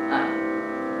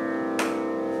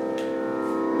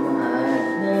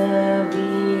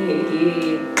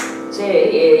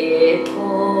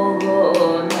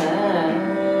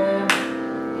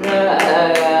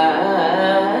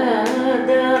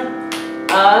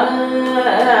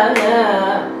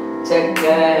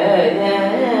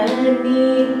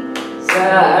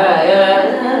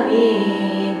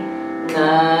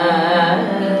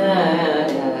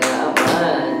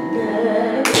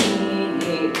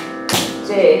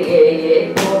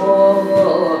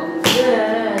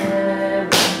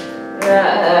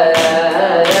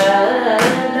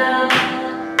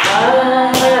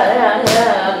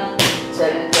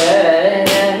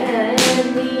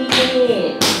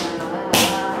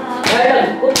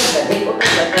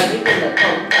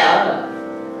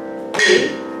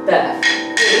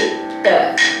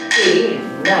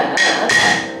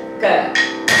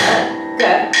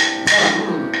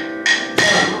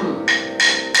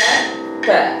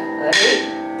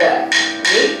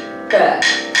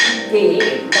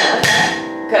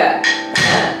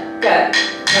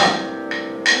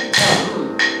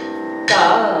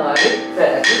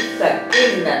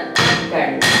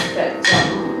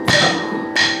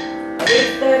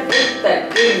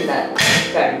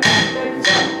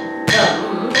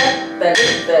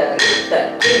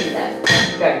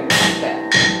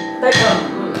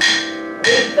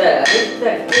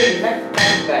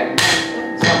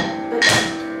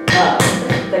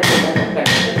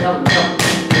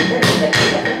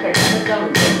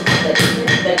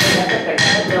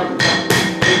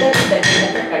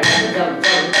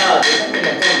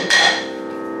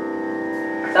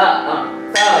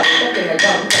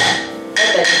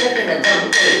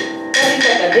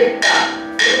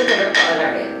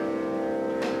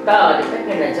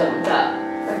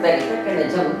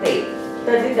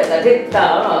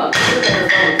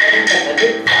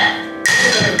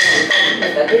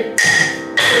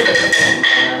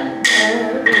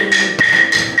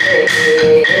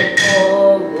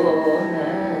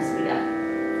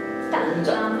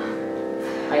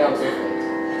 I also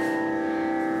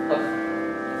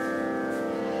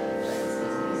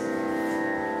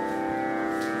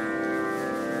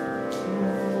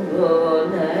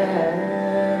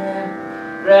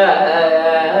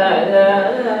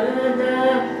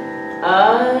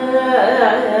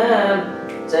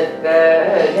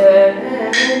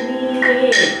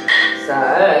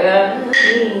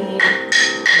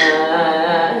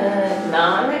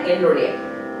do it.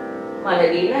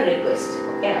 Maladiya request,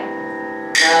 okay?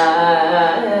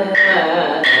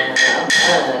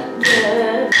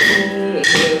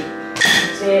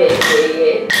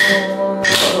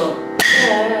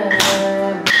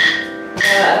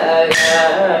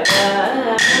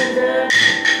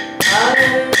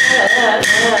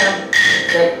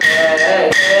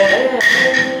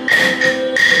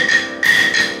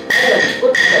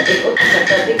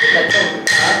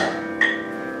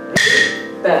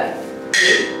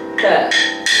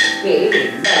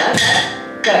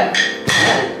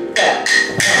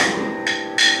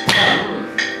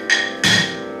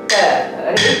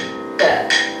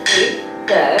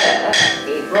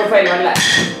 Profile wala.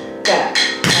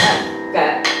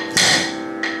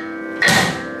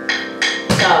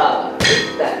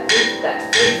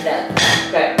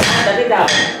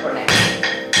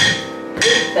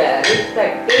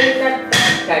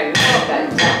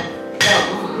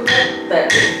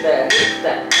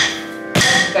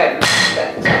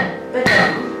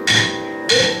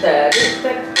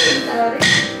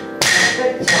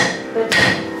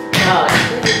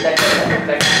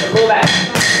 Go back.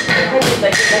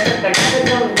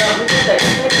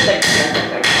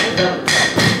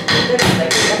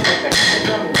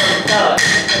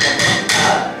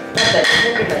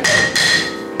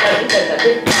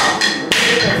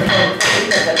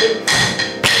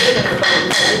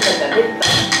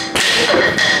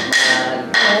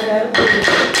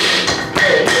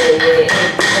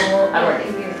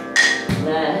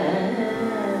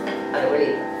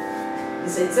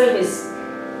 This itself is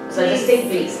suggesting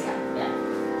please.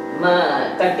 Ma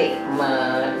kati ma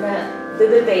na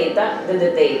didita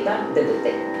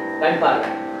didite kan parla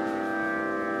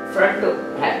front to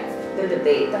back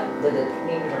didita didite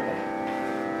name போட்ட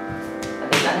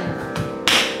அதெல்லாம்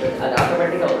அது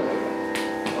ஆட்டோமேட்டிக்கா வரும்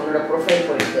உன்னோட ப்ரொஃபைல்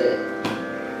போயிட்டு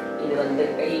இது வந்து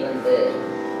கை வந்து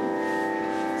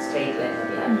ஸ்ட்ரைட் லைன்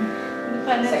இல்ல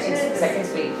செகண்ட்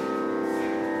ஸ்பீட்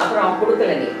அப்புறம்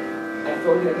கொடுக்கல நீ I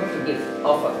told you not to give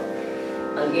offer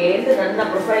அங்கே இருந்து நல்லா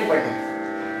ப்ரொஃபைல் பண்ணு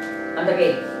அந்த கை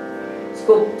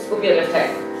scoop your left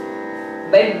hand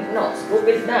bend no scoop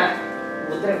it not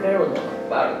முத்திரை கீழே வந்துடும்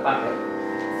பார்க்க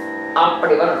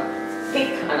அப்படி வரணும்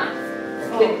கிக் ஆனா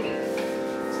கிக்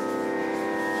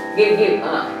give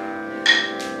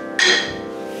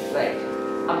right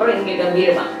அப்புறம் இங்கே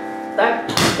கம்பீரமா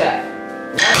தக்க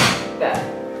நக்க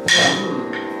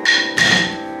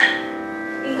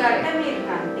இங்க அட்டமே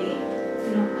இருக்கா aunty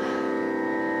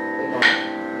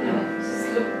no just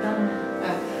look down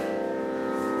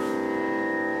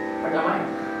பண்ணலாமா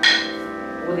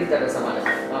ஊதித்தர சமானம்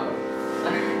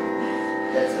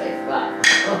that's right வா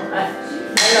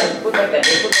நல்லா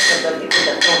புத்தகத்தை புத்தகம்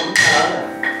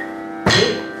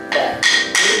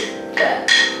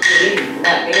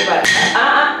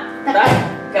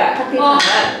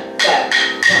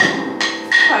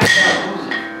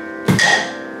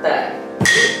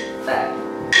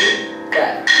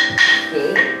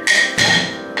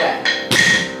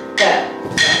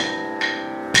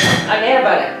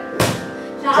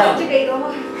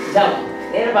Jump.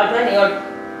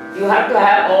 You have to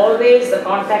have always the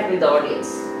contact with the audience.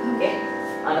 Okay?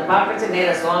 And the Pakach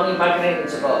Nera Swami Pakane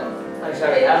Nichko. I'm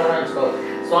sorry, Yaranchko.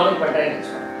 Swami Patane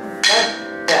Nichko.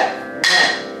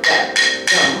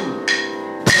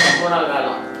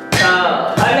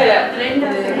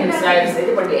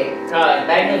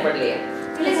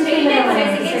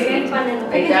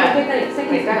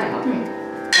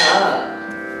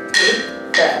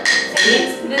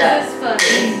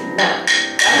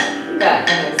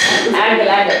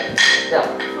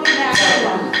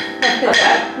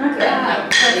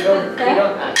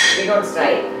 We don't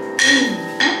strike.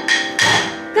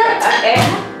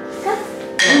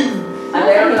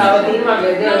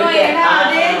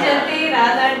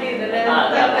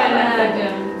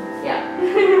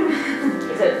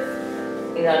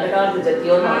 அந்த காலத்து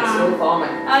ஜத்தியோ so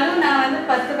common. அதுவும் நான் வந்து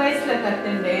 10 வயசுல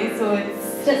கத்துண்டேன். So it's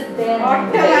just there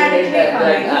automatically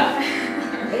coming.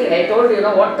 I told you,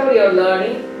 whatever you're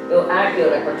learning, you add to your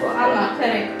repertoire.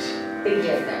 Correct. Think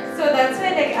like that. So that's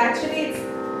why like actually it's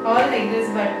all like this,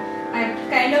 but I've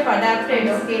kind of adapted.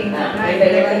 Okay,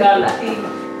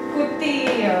 kutti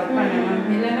pannalam.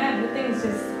 Illana everything is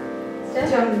just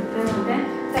jump.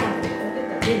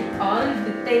 All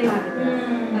the time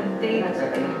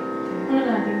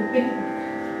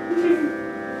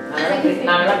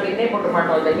நாங்களாம் பின்னே போட்டு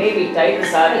மாட்டோம். இந்த baby tight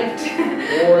sorry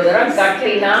ஒரு தடவை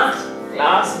கட்டினா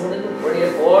class முடிஞ்சு வெளியே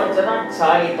போறதுன்னா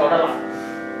சாரி தொடலாம்.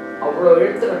 அவ்வளோ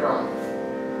இழுத்து கட்டணும்.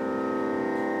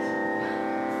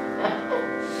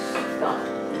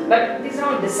 But this is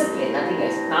all discipline, nothing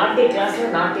else. நாட்டிய கிளாஸ்ல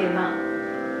நாட்டியம் தான்.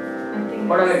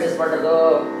 புடவை அட்ஜஸ்ட் பண்றதோ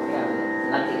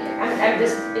nothing. I'm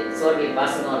just slowly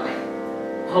passing on my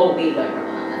how we learn.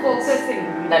 Focusing.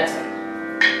 That's right.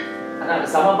 அதான்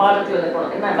சமபாலத்தில்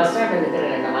இருக்கணும். என்ன பஸ் ஸ்டாண்ட்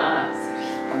நிற்கிறேன் என்னமா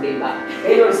அப்படின்பா.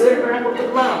 கையில் ஒரு சிகரெட் பண்ண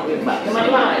கொடுத்துக்குமா அப்படின்பா. இந்த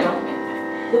மாதிரிலாம்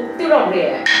குத்திடும் அப்படியே.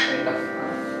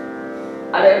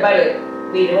 அதை பாரு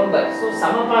we remember. ஸோ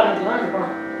சமபாலத்தில் தான்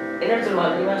இருக்கணும். என்னன்னு சொல்லுவா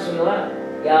தெரியுமா சொல்லுவா,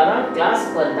 யாராவது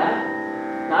கிளாஸுக்கு வந்தா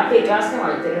நாட்டிய கிளாஸ்க்கு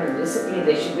அவனுக்கு தெரியும் discipline.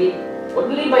 they should be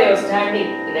only by your standing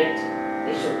erect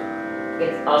they should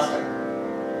get awesome.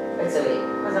 That's the way.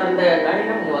 because அந்த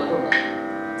நடினம் நீ வந்துடணும்.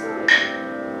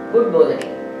 good போதனை.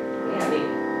 I mean,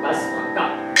 bas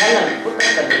come. Jalan, putar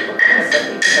tadi.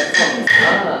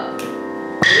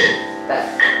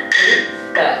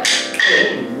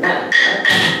 Nah,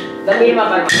 gembira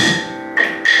apa?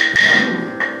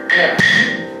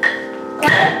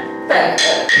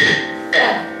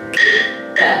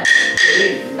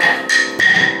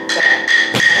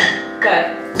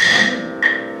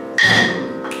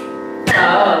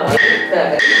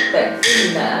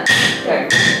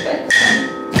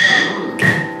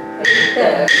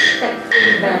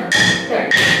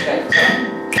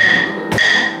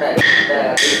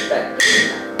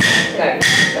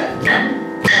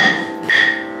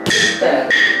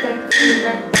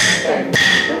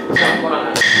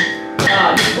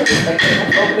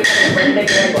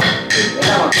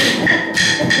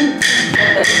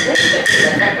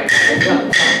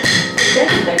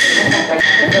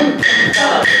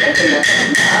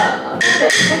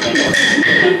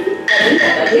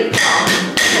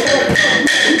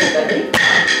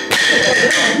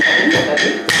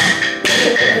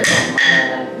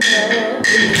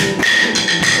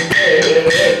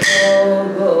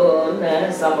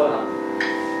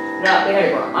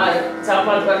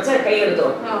 சாப்பாடு குறைச்சா கை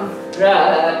எடுத்தோம்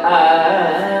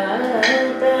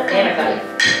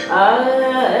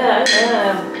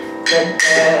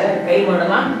கை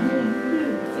மூடமா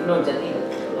இன்னொரு ஜத்தி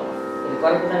சொல்லலாம். இது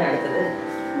குறைப்பு தானே அடுத்தது.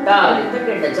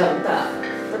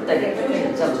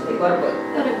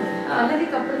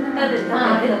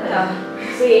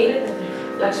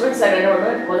 லக்ஷ்மண் சார் என்ன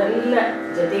பண்ணுவார், முதல்ல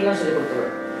ஜத்தியெல்லாம் சொல்லி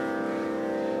கொடுத்துருவார்.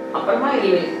 அப்புறமா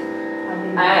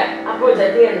அப்போ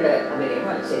ஜத்தி அண்ட் அபிநயம்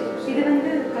இது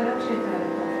வந்து Kalakshetra.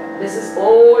 This is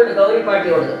old Gowri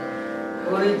பாட்டியோடது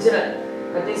original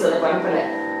பத்தி சொல்ல பரம்பரை,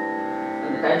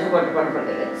 அந்த தஞ்சாவூர்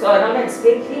பரம்பரை. ஸோ அதனால it's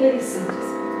very very simple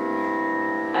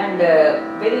and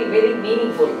very very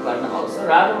meaningful. வர்ணம் ஆல்சோ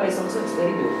ராகம் wise also it's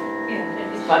very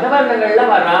beautiful. பதவர்ணங்கள்ல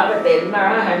ராகத்தை என்ன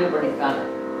ஹேண்டில் பண்ணியிருக்காங்க.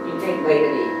 யூ டேக்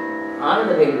பைரவி,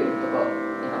 ஆனந்த பைரவி எடுத்துக்கோ,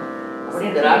 அப்படி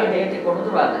இந்த ராகத்தை ஏற்றி கொண்டு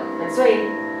வருவாங்க. That's why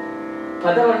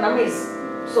பதவர்ணம் is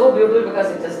so beautiful because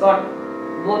it has got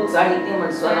both sahityam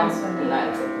and swaram எல்லாம்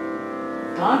இருக்கு.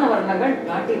 தான வர்ணங்கள்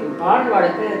காட்டி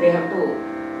பாடுவாளுக்கு they have to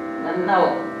நல்லா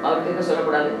அவருக்கு என்ன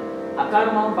சொல்லக்கூடாது,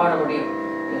 அகாரமாகவும் பாட முடியும்.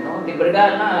 தி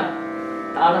பிருகாலாம்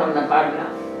தான வர்ணம்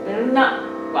பாடலாம், என்ன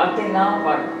வார்த்தை இல்லாமல்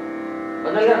பாடலாம்.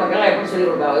 முதல்ல மக்கள்லாம் எப்படி சொல்லிக்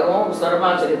கொடுப்பா, வெறும்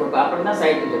ஸ்வரமாக சொல்லிக் கொடுப்பா, அப்புறம் தான்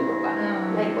சாகித்யம் சொல்லிக் கொடுப்பா.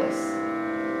 லைக் வைஸ்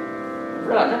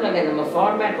இவ்வளோ அதான் நம்ம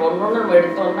ஃபார்மேட் ஒன்று நம்ம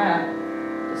எடுத்தோம்னா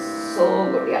so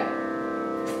good. Yeah.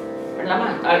 பண்ணலாமா?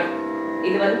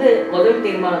 இது வந்து முதல்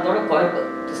தீர்மானத்தோட குறைப்பு.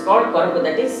 It is called குறைப்பு,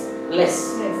 that is less.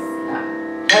 Yes.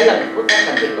 வெள்ளம்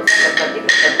புத்தகத்தை புத்தகத்தை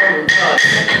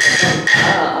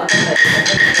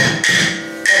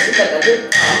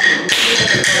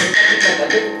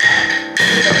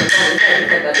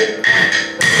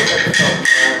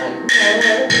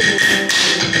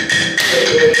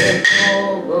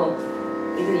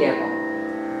இது லேகம்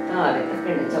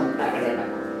நிச்சம் கிடையாது.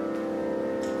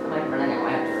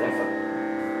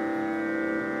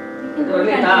 இது ஒரு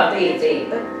தா தே தே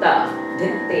தத்தா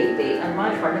தித்தே அந்த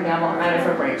மாதிரி பண்ண ஞாபகம் நான்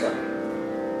ரெஃபர் பண்ணிச்சோம்.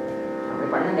 அப்படி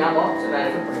பண்ண ஞாபகம் நான்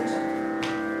ரெஃபர் பண்ணிச்சோம்.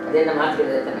 அது என்ன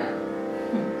மாற்றிக்கிறது தானே.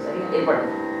 சரி, இது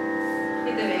பண்ணுங்க.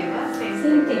 இது வேவா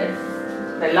Same thing.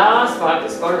 The last part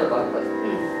is called the corpus.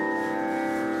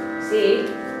 See,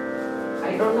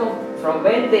 I don't know from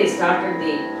when they started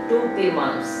the two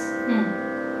Tirmanas.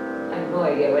 I have no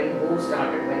idea who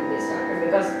started, when they started,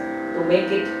 because to make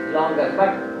it longer.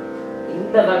 But in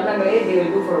the Varnam way, they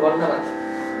will do for 1 hour.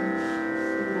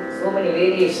 So many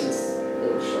variations they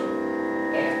will show.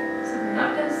 Yeah. So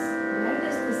where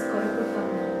does this corpus come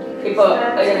from? இப்போ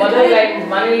முதல்ல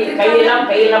மணி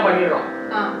கையெல்லாம் பண்ணிடுறோம்.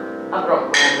 அப்புறம்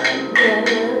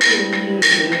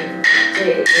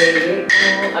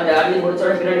அந்த அள்ளி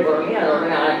முடிச்சோட பின்னாடி போறோம் இல்லையா, அது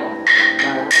உடனே ஆரம்பிக்கும்.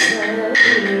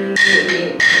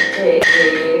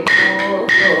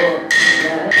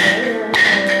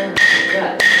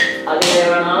 அது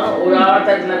வேணாலும் ஒரு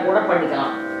ஆட்டத்துல கூட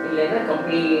பண்ணிக்கலாம், இல்லைன்னா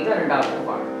கம்ப்ளீட்டா 2 ஆட்டம்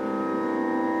பாடணும்.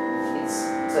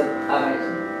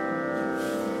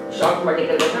 ஷார்ட்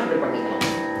பண்ணிக்கிறது அப்படி பண்ணிக்கலாம்.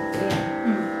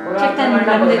 ஒரு ஆட்டம்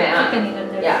பண்ணா போதுமே.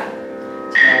 யா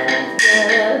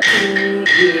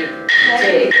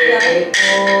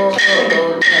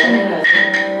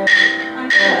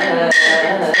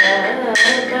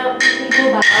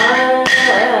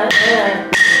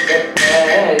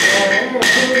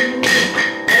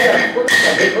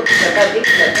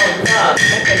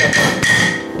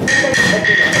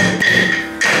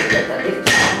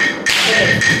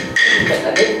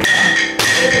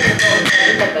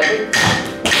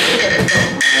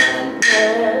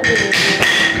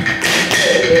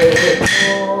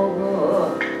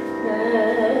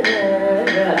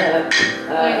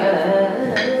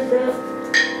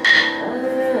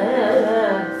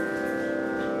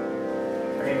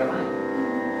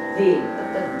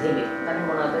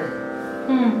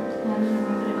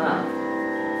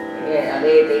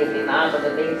அதே நான்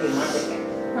கொஞ்சம் தேடி மாற்றிருக்கேன்.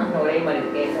 ஒரே மாதிரி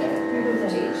இருக்கேன்.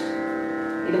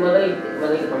 இது முதல்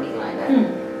பண்ணிக்கலாம்.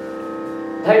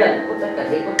 धड़न पुत्र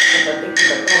कथे पुत्र कथे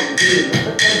पुत्रम जी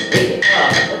पुत्रम देहा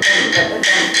पुत्रम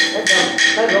पुत्रम पुत्रम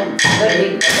तगम गरि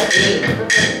कथे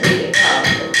पुत्रम देहा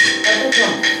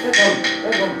पुत्रम पुत्रम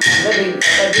तगम गरि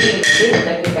कथे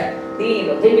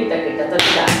तीन तक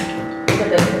तत्ता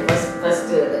इट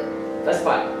फर्स्ट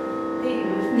पार्ट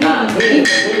ना तीन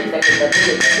तक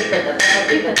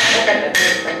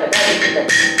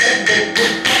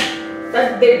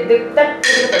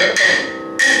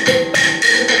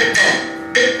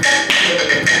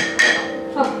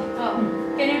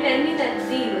Can you tell me that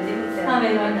zero?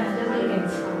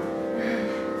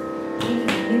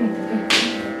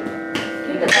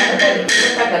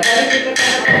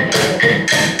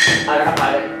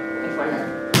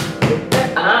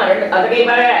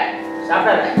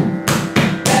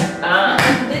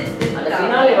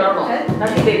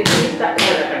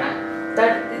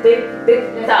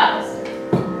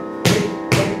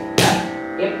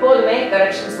 எப்போதுமே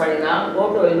கரெக்ஷன்ஸ் பண்ணினா go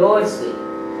to a lower speed.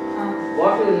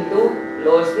 What you will do,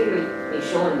 lower speed will be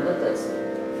shown in the third speed.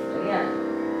 சரியா?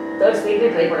 third speed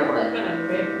ட்ரை பண்ண கூடாது.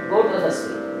 Go to the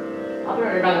speed.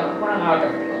 அப்புறம் ரெண்டாவது போறாங்க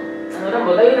ஆட்டோமேட்டிக்கா. அதனால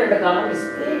முதல்ல 2 காலம் is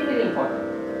very very important.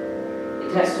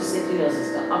 It has to sit in your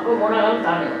system. அப்போ மூணாவது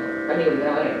தானே பண்ணி விடுற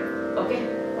மாதிரி. ஓகே?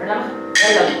 பண்ணலாமா?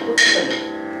 எல்லாம் கூப்பிடுங்க.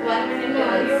 1 minute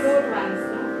you do it once,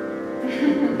 no?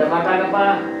 இந்த மாட்டாங்கப்பா.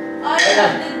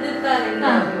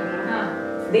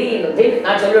 Dino,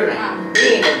 நான் சொல்றேன்.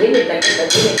 Dino,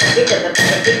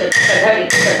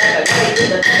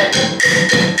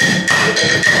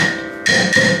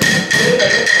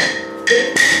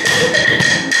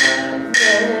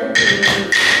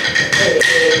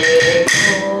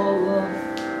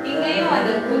 இங்கேயும்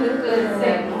அது குறுக்கு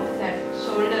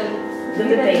shoulder.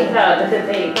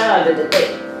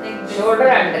 Shoulder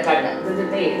and kanna.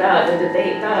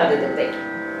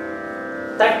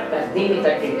 Tatta, dimi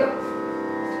tattingo.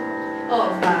 Oh,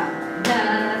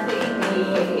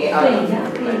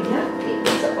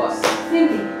 It's a boss. Same.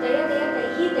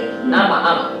 Ama.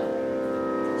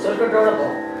 Solkatoda po.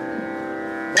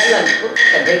 Dalan,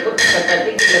 putta,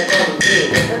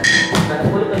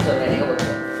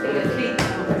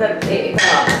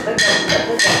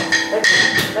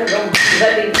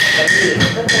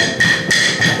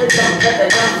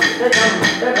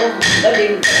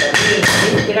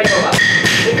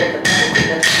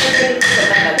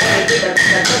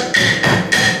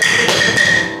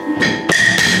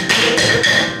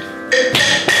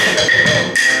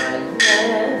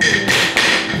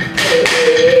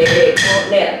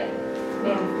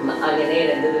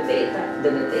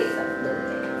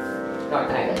 Not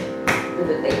triangle.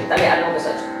 Tali ano ba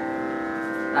sa?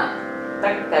 Na,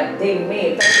 takkadim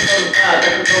me, takka.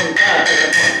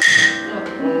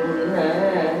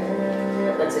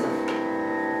 That's enough.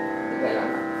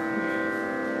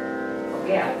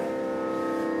 Okay.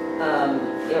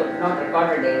 You have not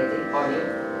recorded anything audio.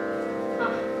 No.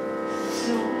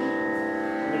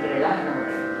 Nikirela no.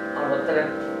 Or uttara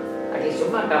at least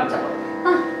summa kaamcha padu.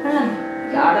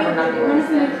 Yaada பண்ணாங்க.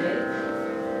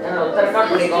 நான் உத்தரகாண்ட்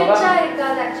பண்ணிக்கோங்க. ஸ்ட்ரெச்சா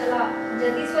இருக்காது actually.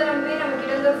 ஜதீஸ்வரமே நமக்கு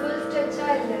இந்த full ஸ்ட்ரெச்சா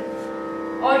இல்ல.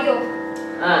 Audio.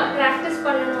 Practice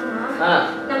பண்ணனும்னா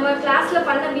நம்ம கிளாஸ்ல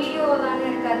பண்ண வீடியோ தானே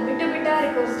இருக்காது. விட்டு விட்டா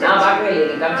இருக்கு ஸ்ட்ரெச். நான் பார்க்கவே இல்லை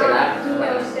நீ காமிச்சல.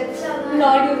 ஒரு ஸ்ட்ரெச்சா தான்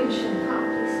ஆடியோ விஷன்.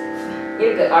 ப்ளீஸ்.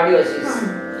 இருக்கு audio cheese.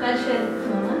 Ashwin.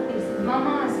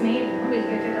 Mama has made. We'll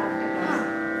get it after class.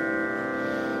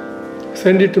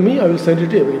 Send it to me. I will send it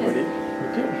to everybody.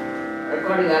 Okay.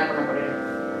 Recording add பண்ண போறேன்.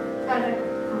 கரெக்ட்.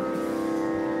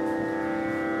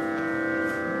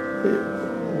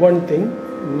 One thing,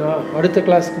 நான் அடுத்த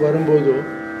கிளாஸ்க்கு வரும்போது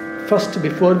first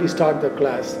before we start the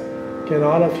class, can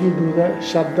all of you do the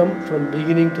Sabdam from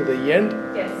beginning to the end?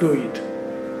 Yes. Do it.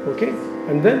 Okay?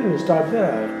 And then we start the...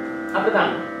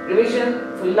 அப்பதான் revision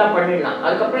ஃபுல்லா பண்ணிடலாம்.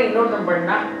 அதுக்கப்புறம் இன்னொரு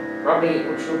பண்ணா probably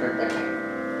would shoot at that time.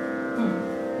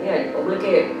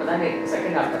 உங்களுக்கு அதானே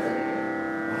second half பத்தி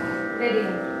ready.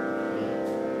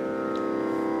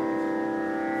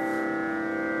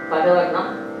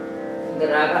 பதவர்ணம் இந்த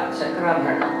ராக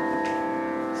Shankarabharanam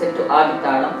set to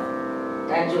ஆதித்தாளம்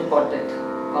tangible quartet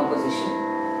composition.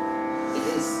 It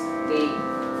is the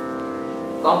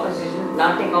composition,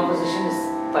 Natya composition is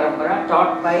parampara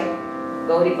taught by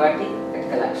Gauri Pati at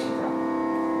Kalakshetra.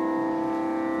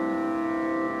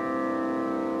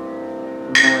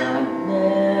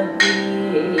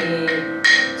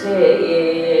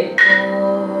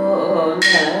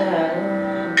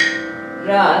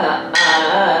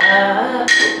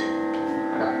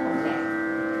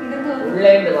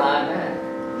 உள்ளேந்து வாங்க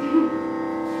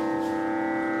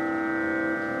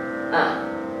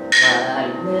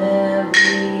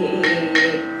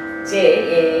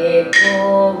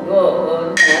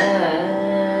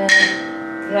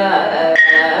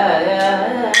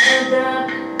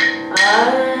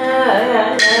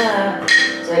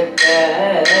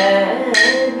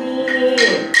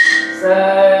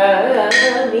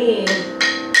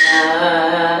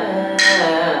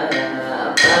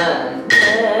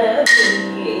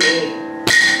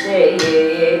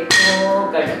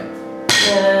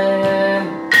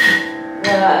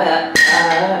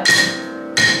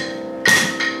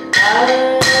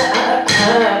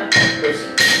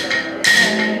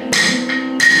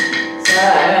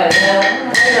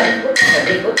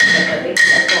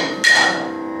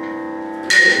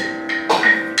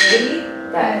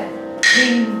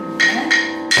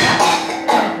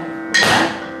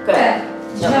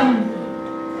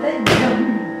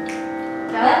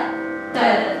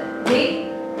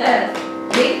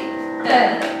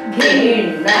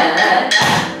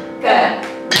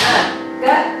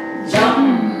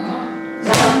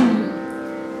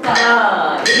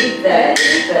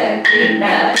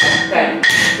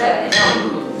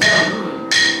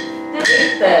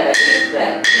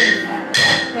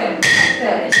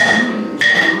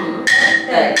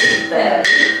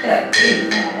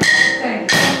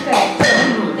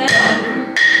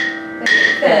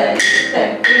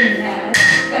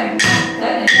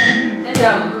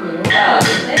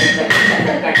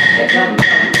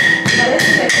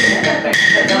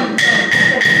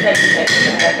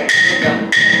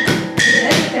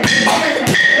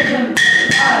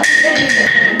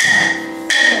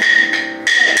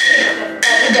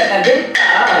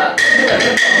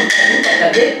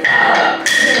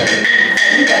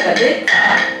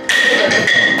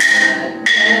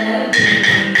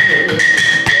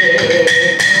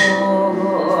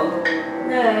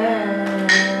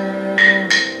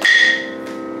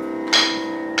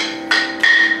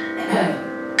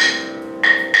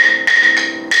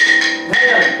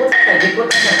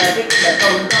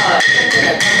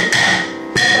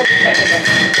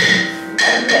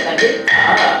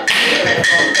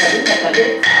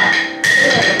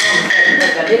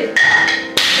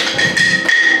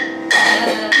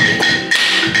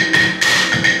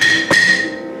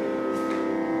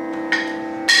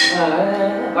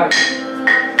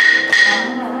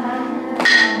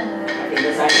இந்த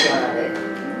சாய்க்கு வராது.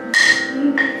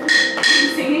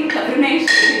 Singing Karunai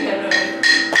Shri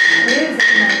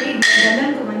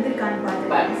Dalangu வந்திருக்கான்னு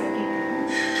பாத்துட்டேன்.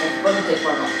 எப்பவும் செக்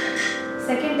பண்ணோம்.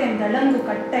 Second time Dalangu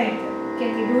cut ஆயிட்டு.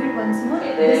 Can we do it once more?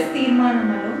 This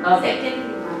தீர்மானமலோ. Okay.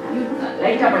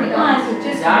 லைட்டா பண்ணிக்கோ.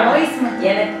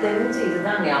 எனக்கு தெரிஞ்சு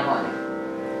இதுதான் ஞாபகம்.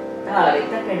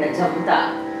 தாரித்த கிண்ண ஜம்தா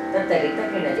தத்தரித்த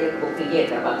கிண்ண கோக்கியே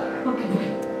பாக்குறேன். ஓகே.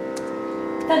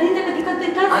 ததிந்த கதி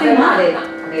கத்திட்டா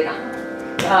அதேதான்.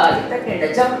 தாரித்த கிண்ண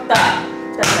ஜம்தா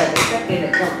தத்தரித்த கிண்ண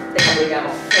ஜம்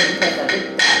தெக்கபியாமோ தெக்கபியா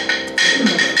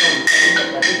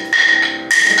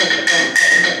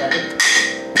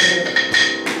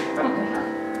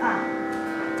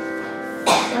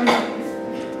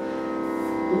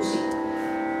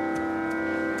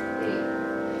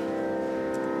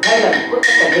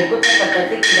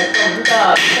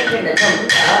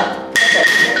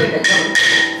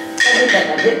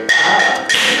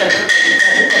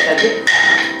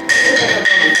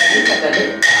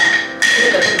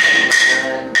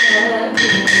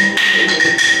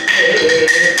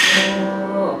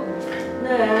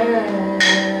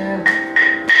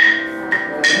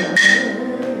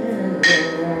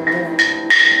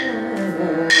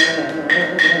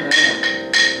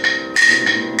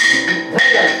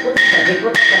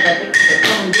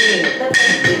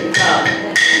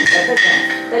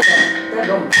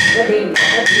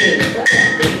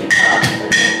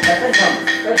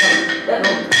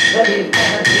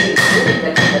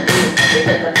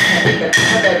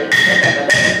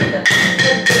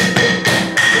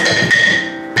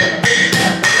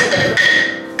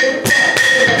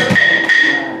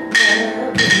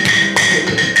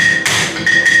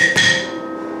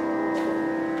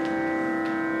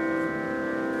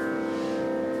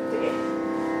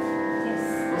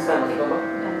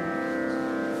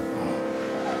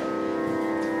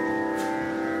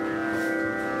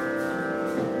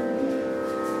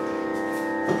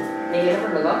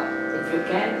if you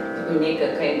can make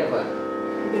a kind of a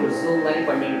zoom மாதிரி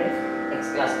பண்ணிட்டு next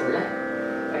class குள்ள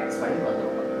practice பண்ணி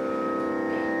வந்துருவோம்.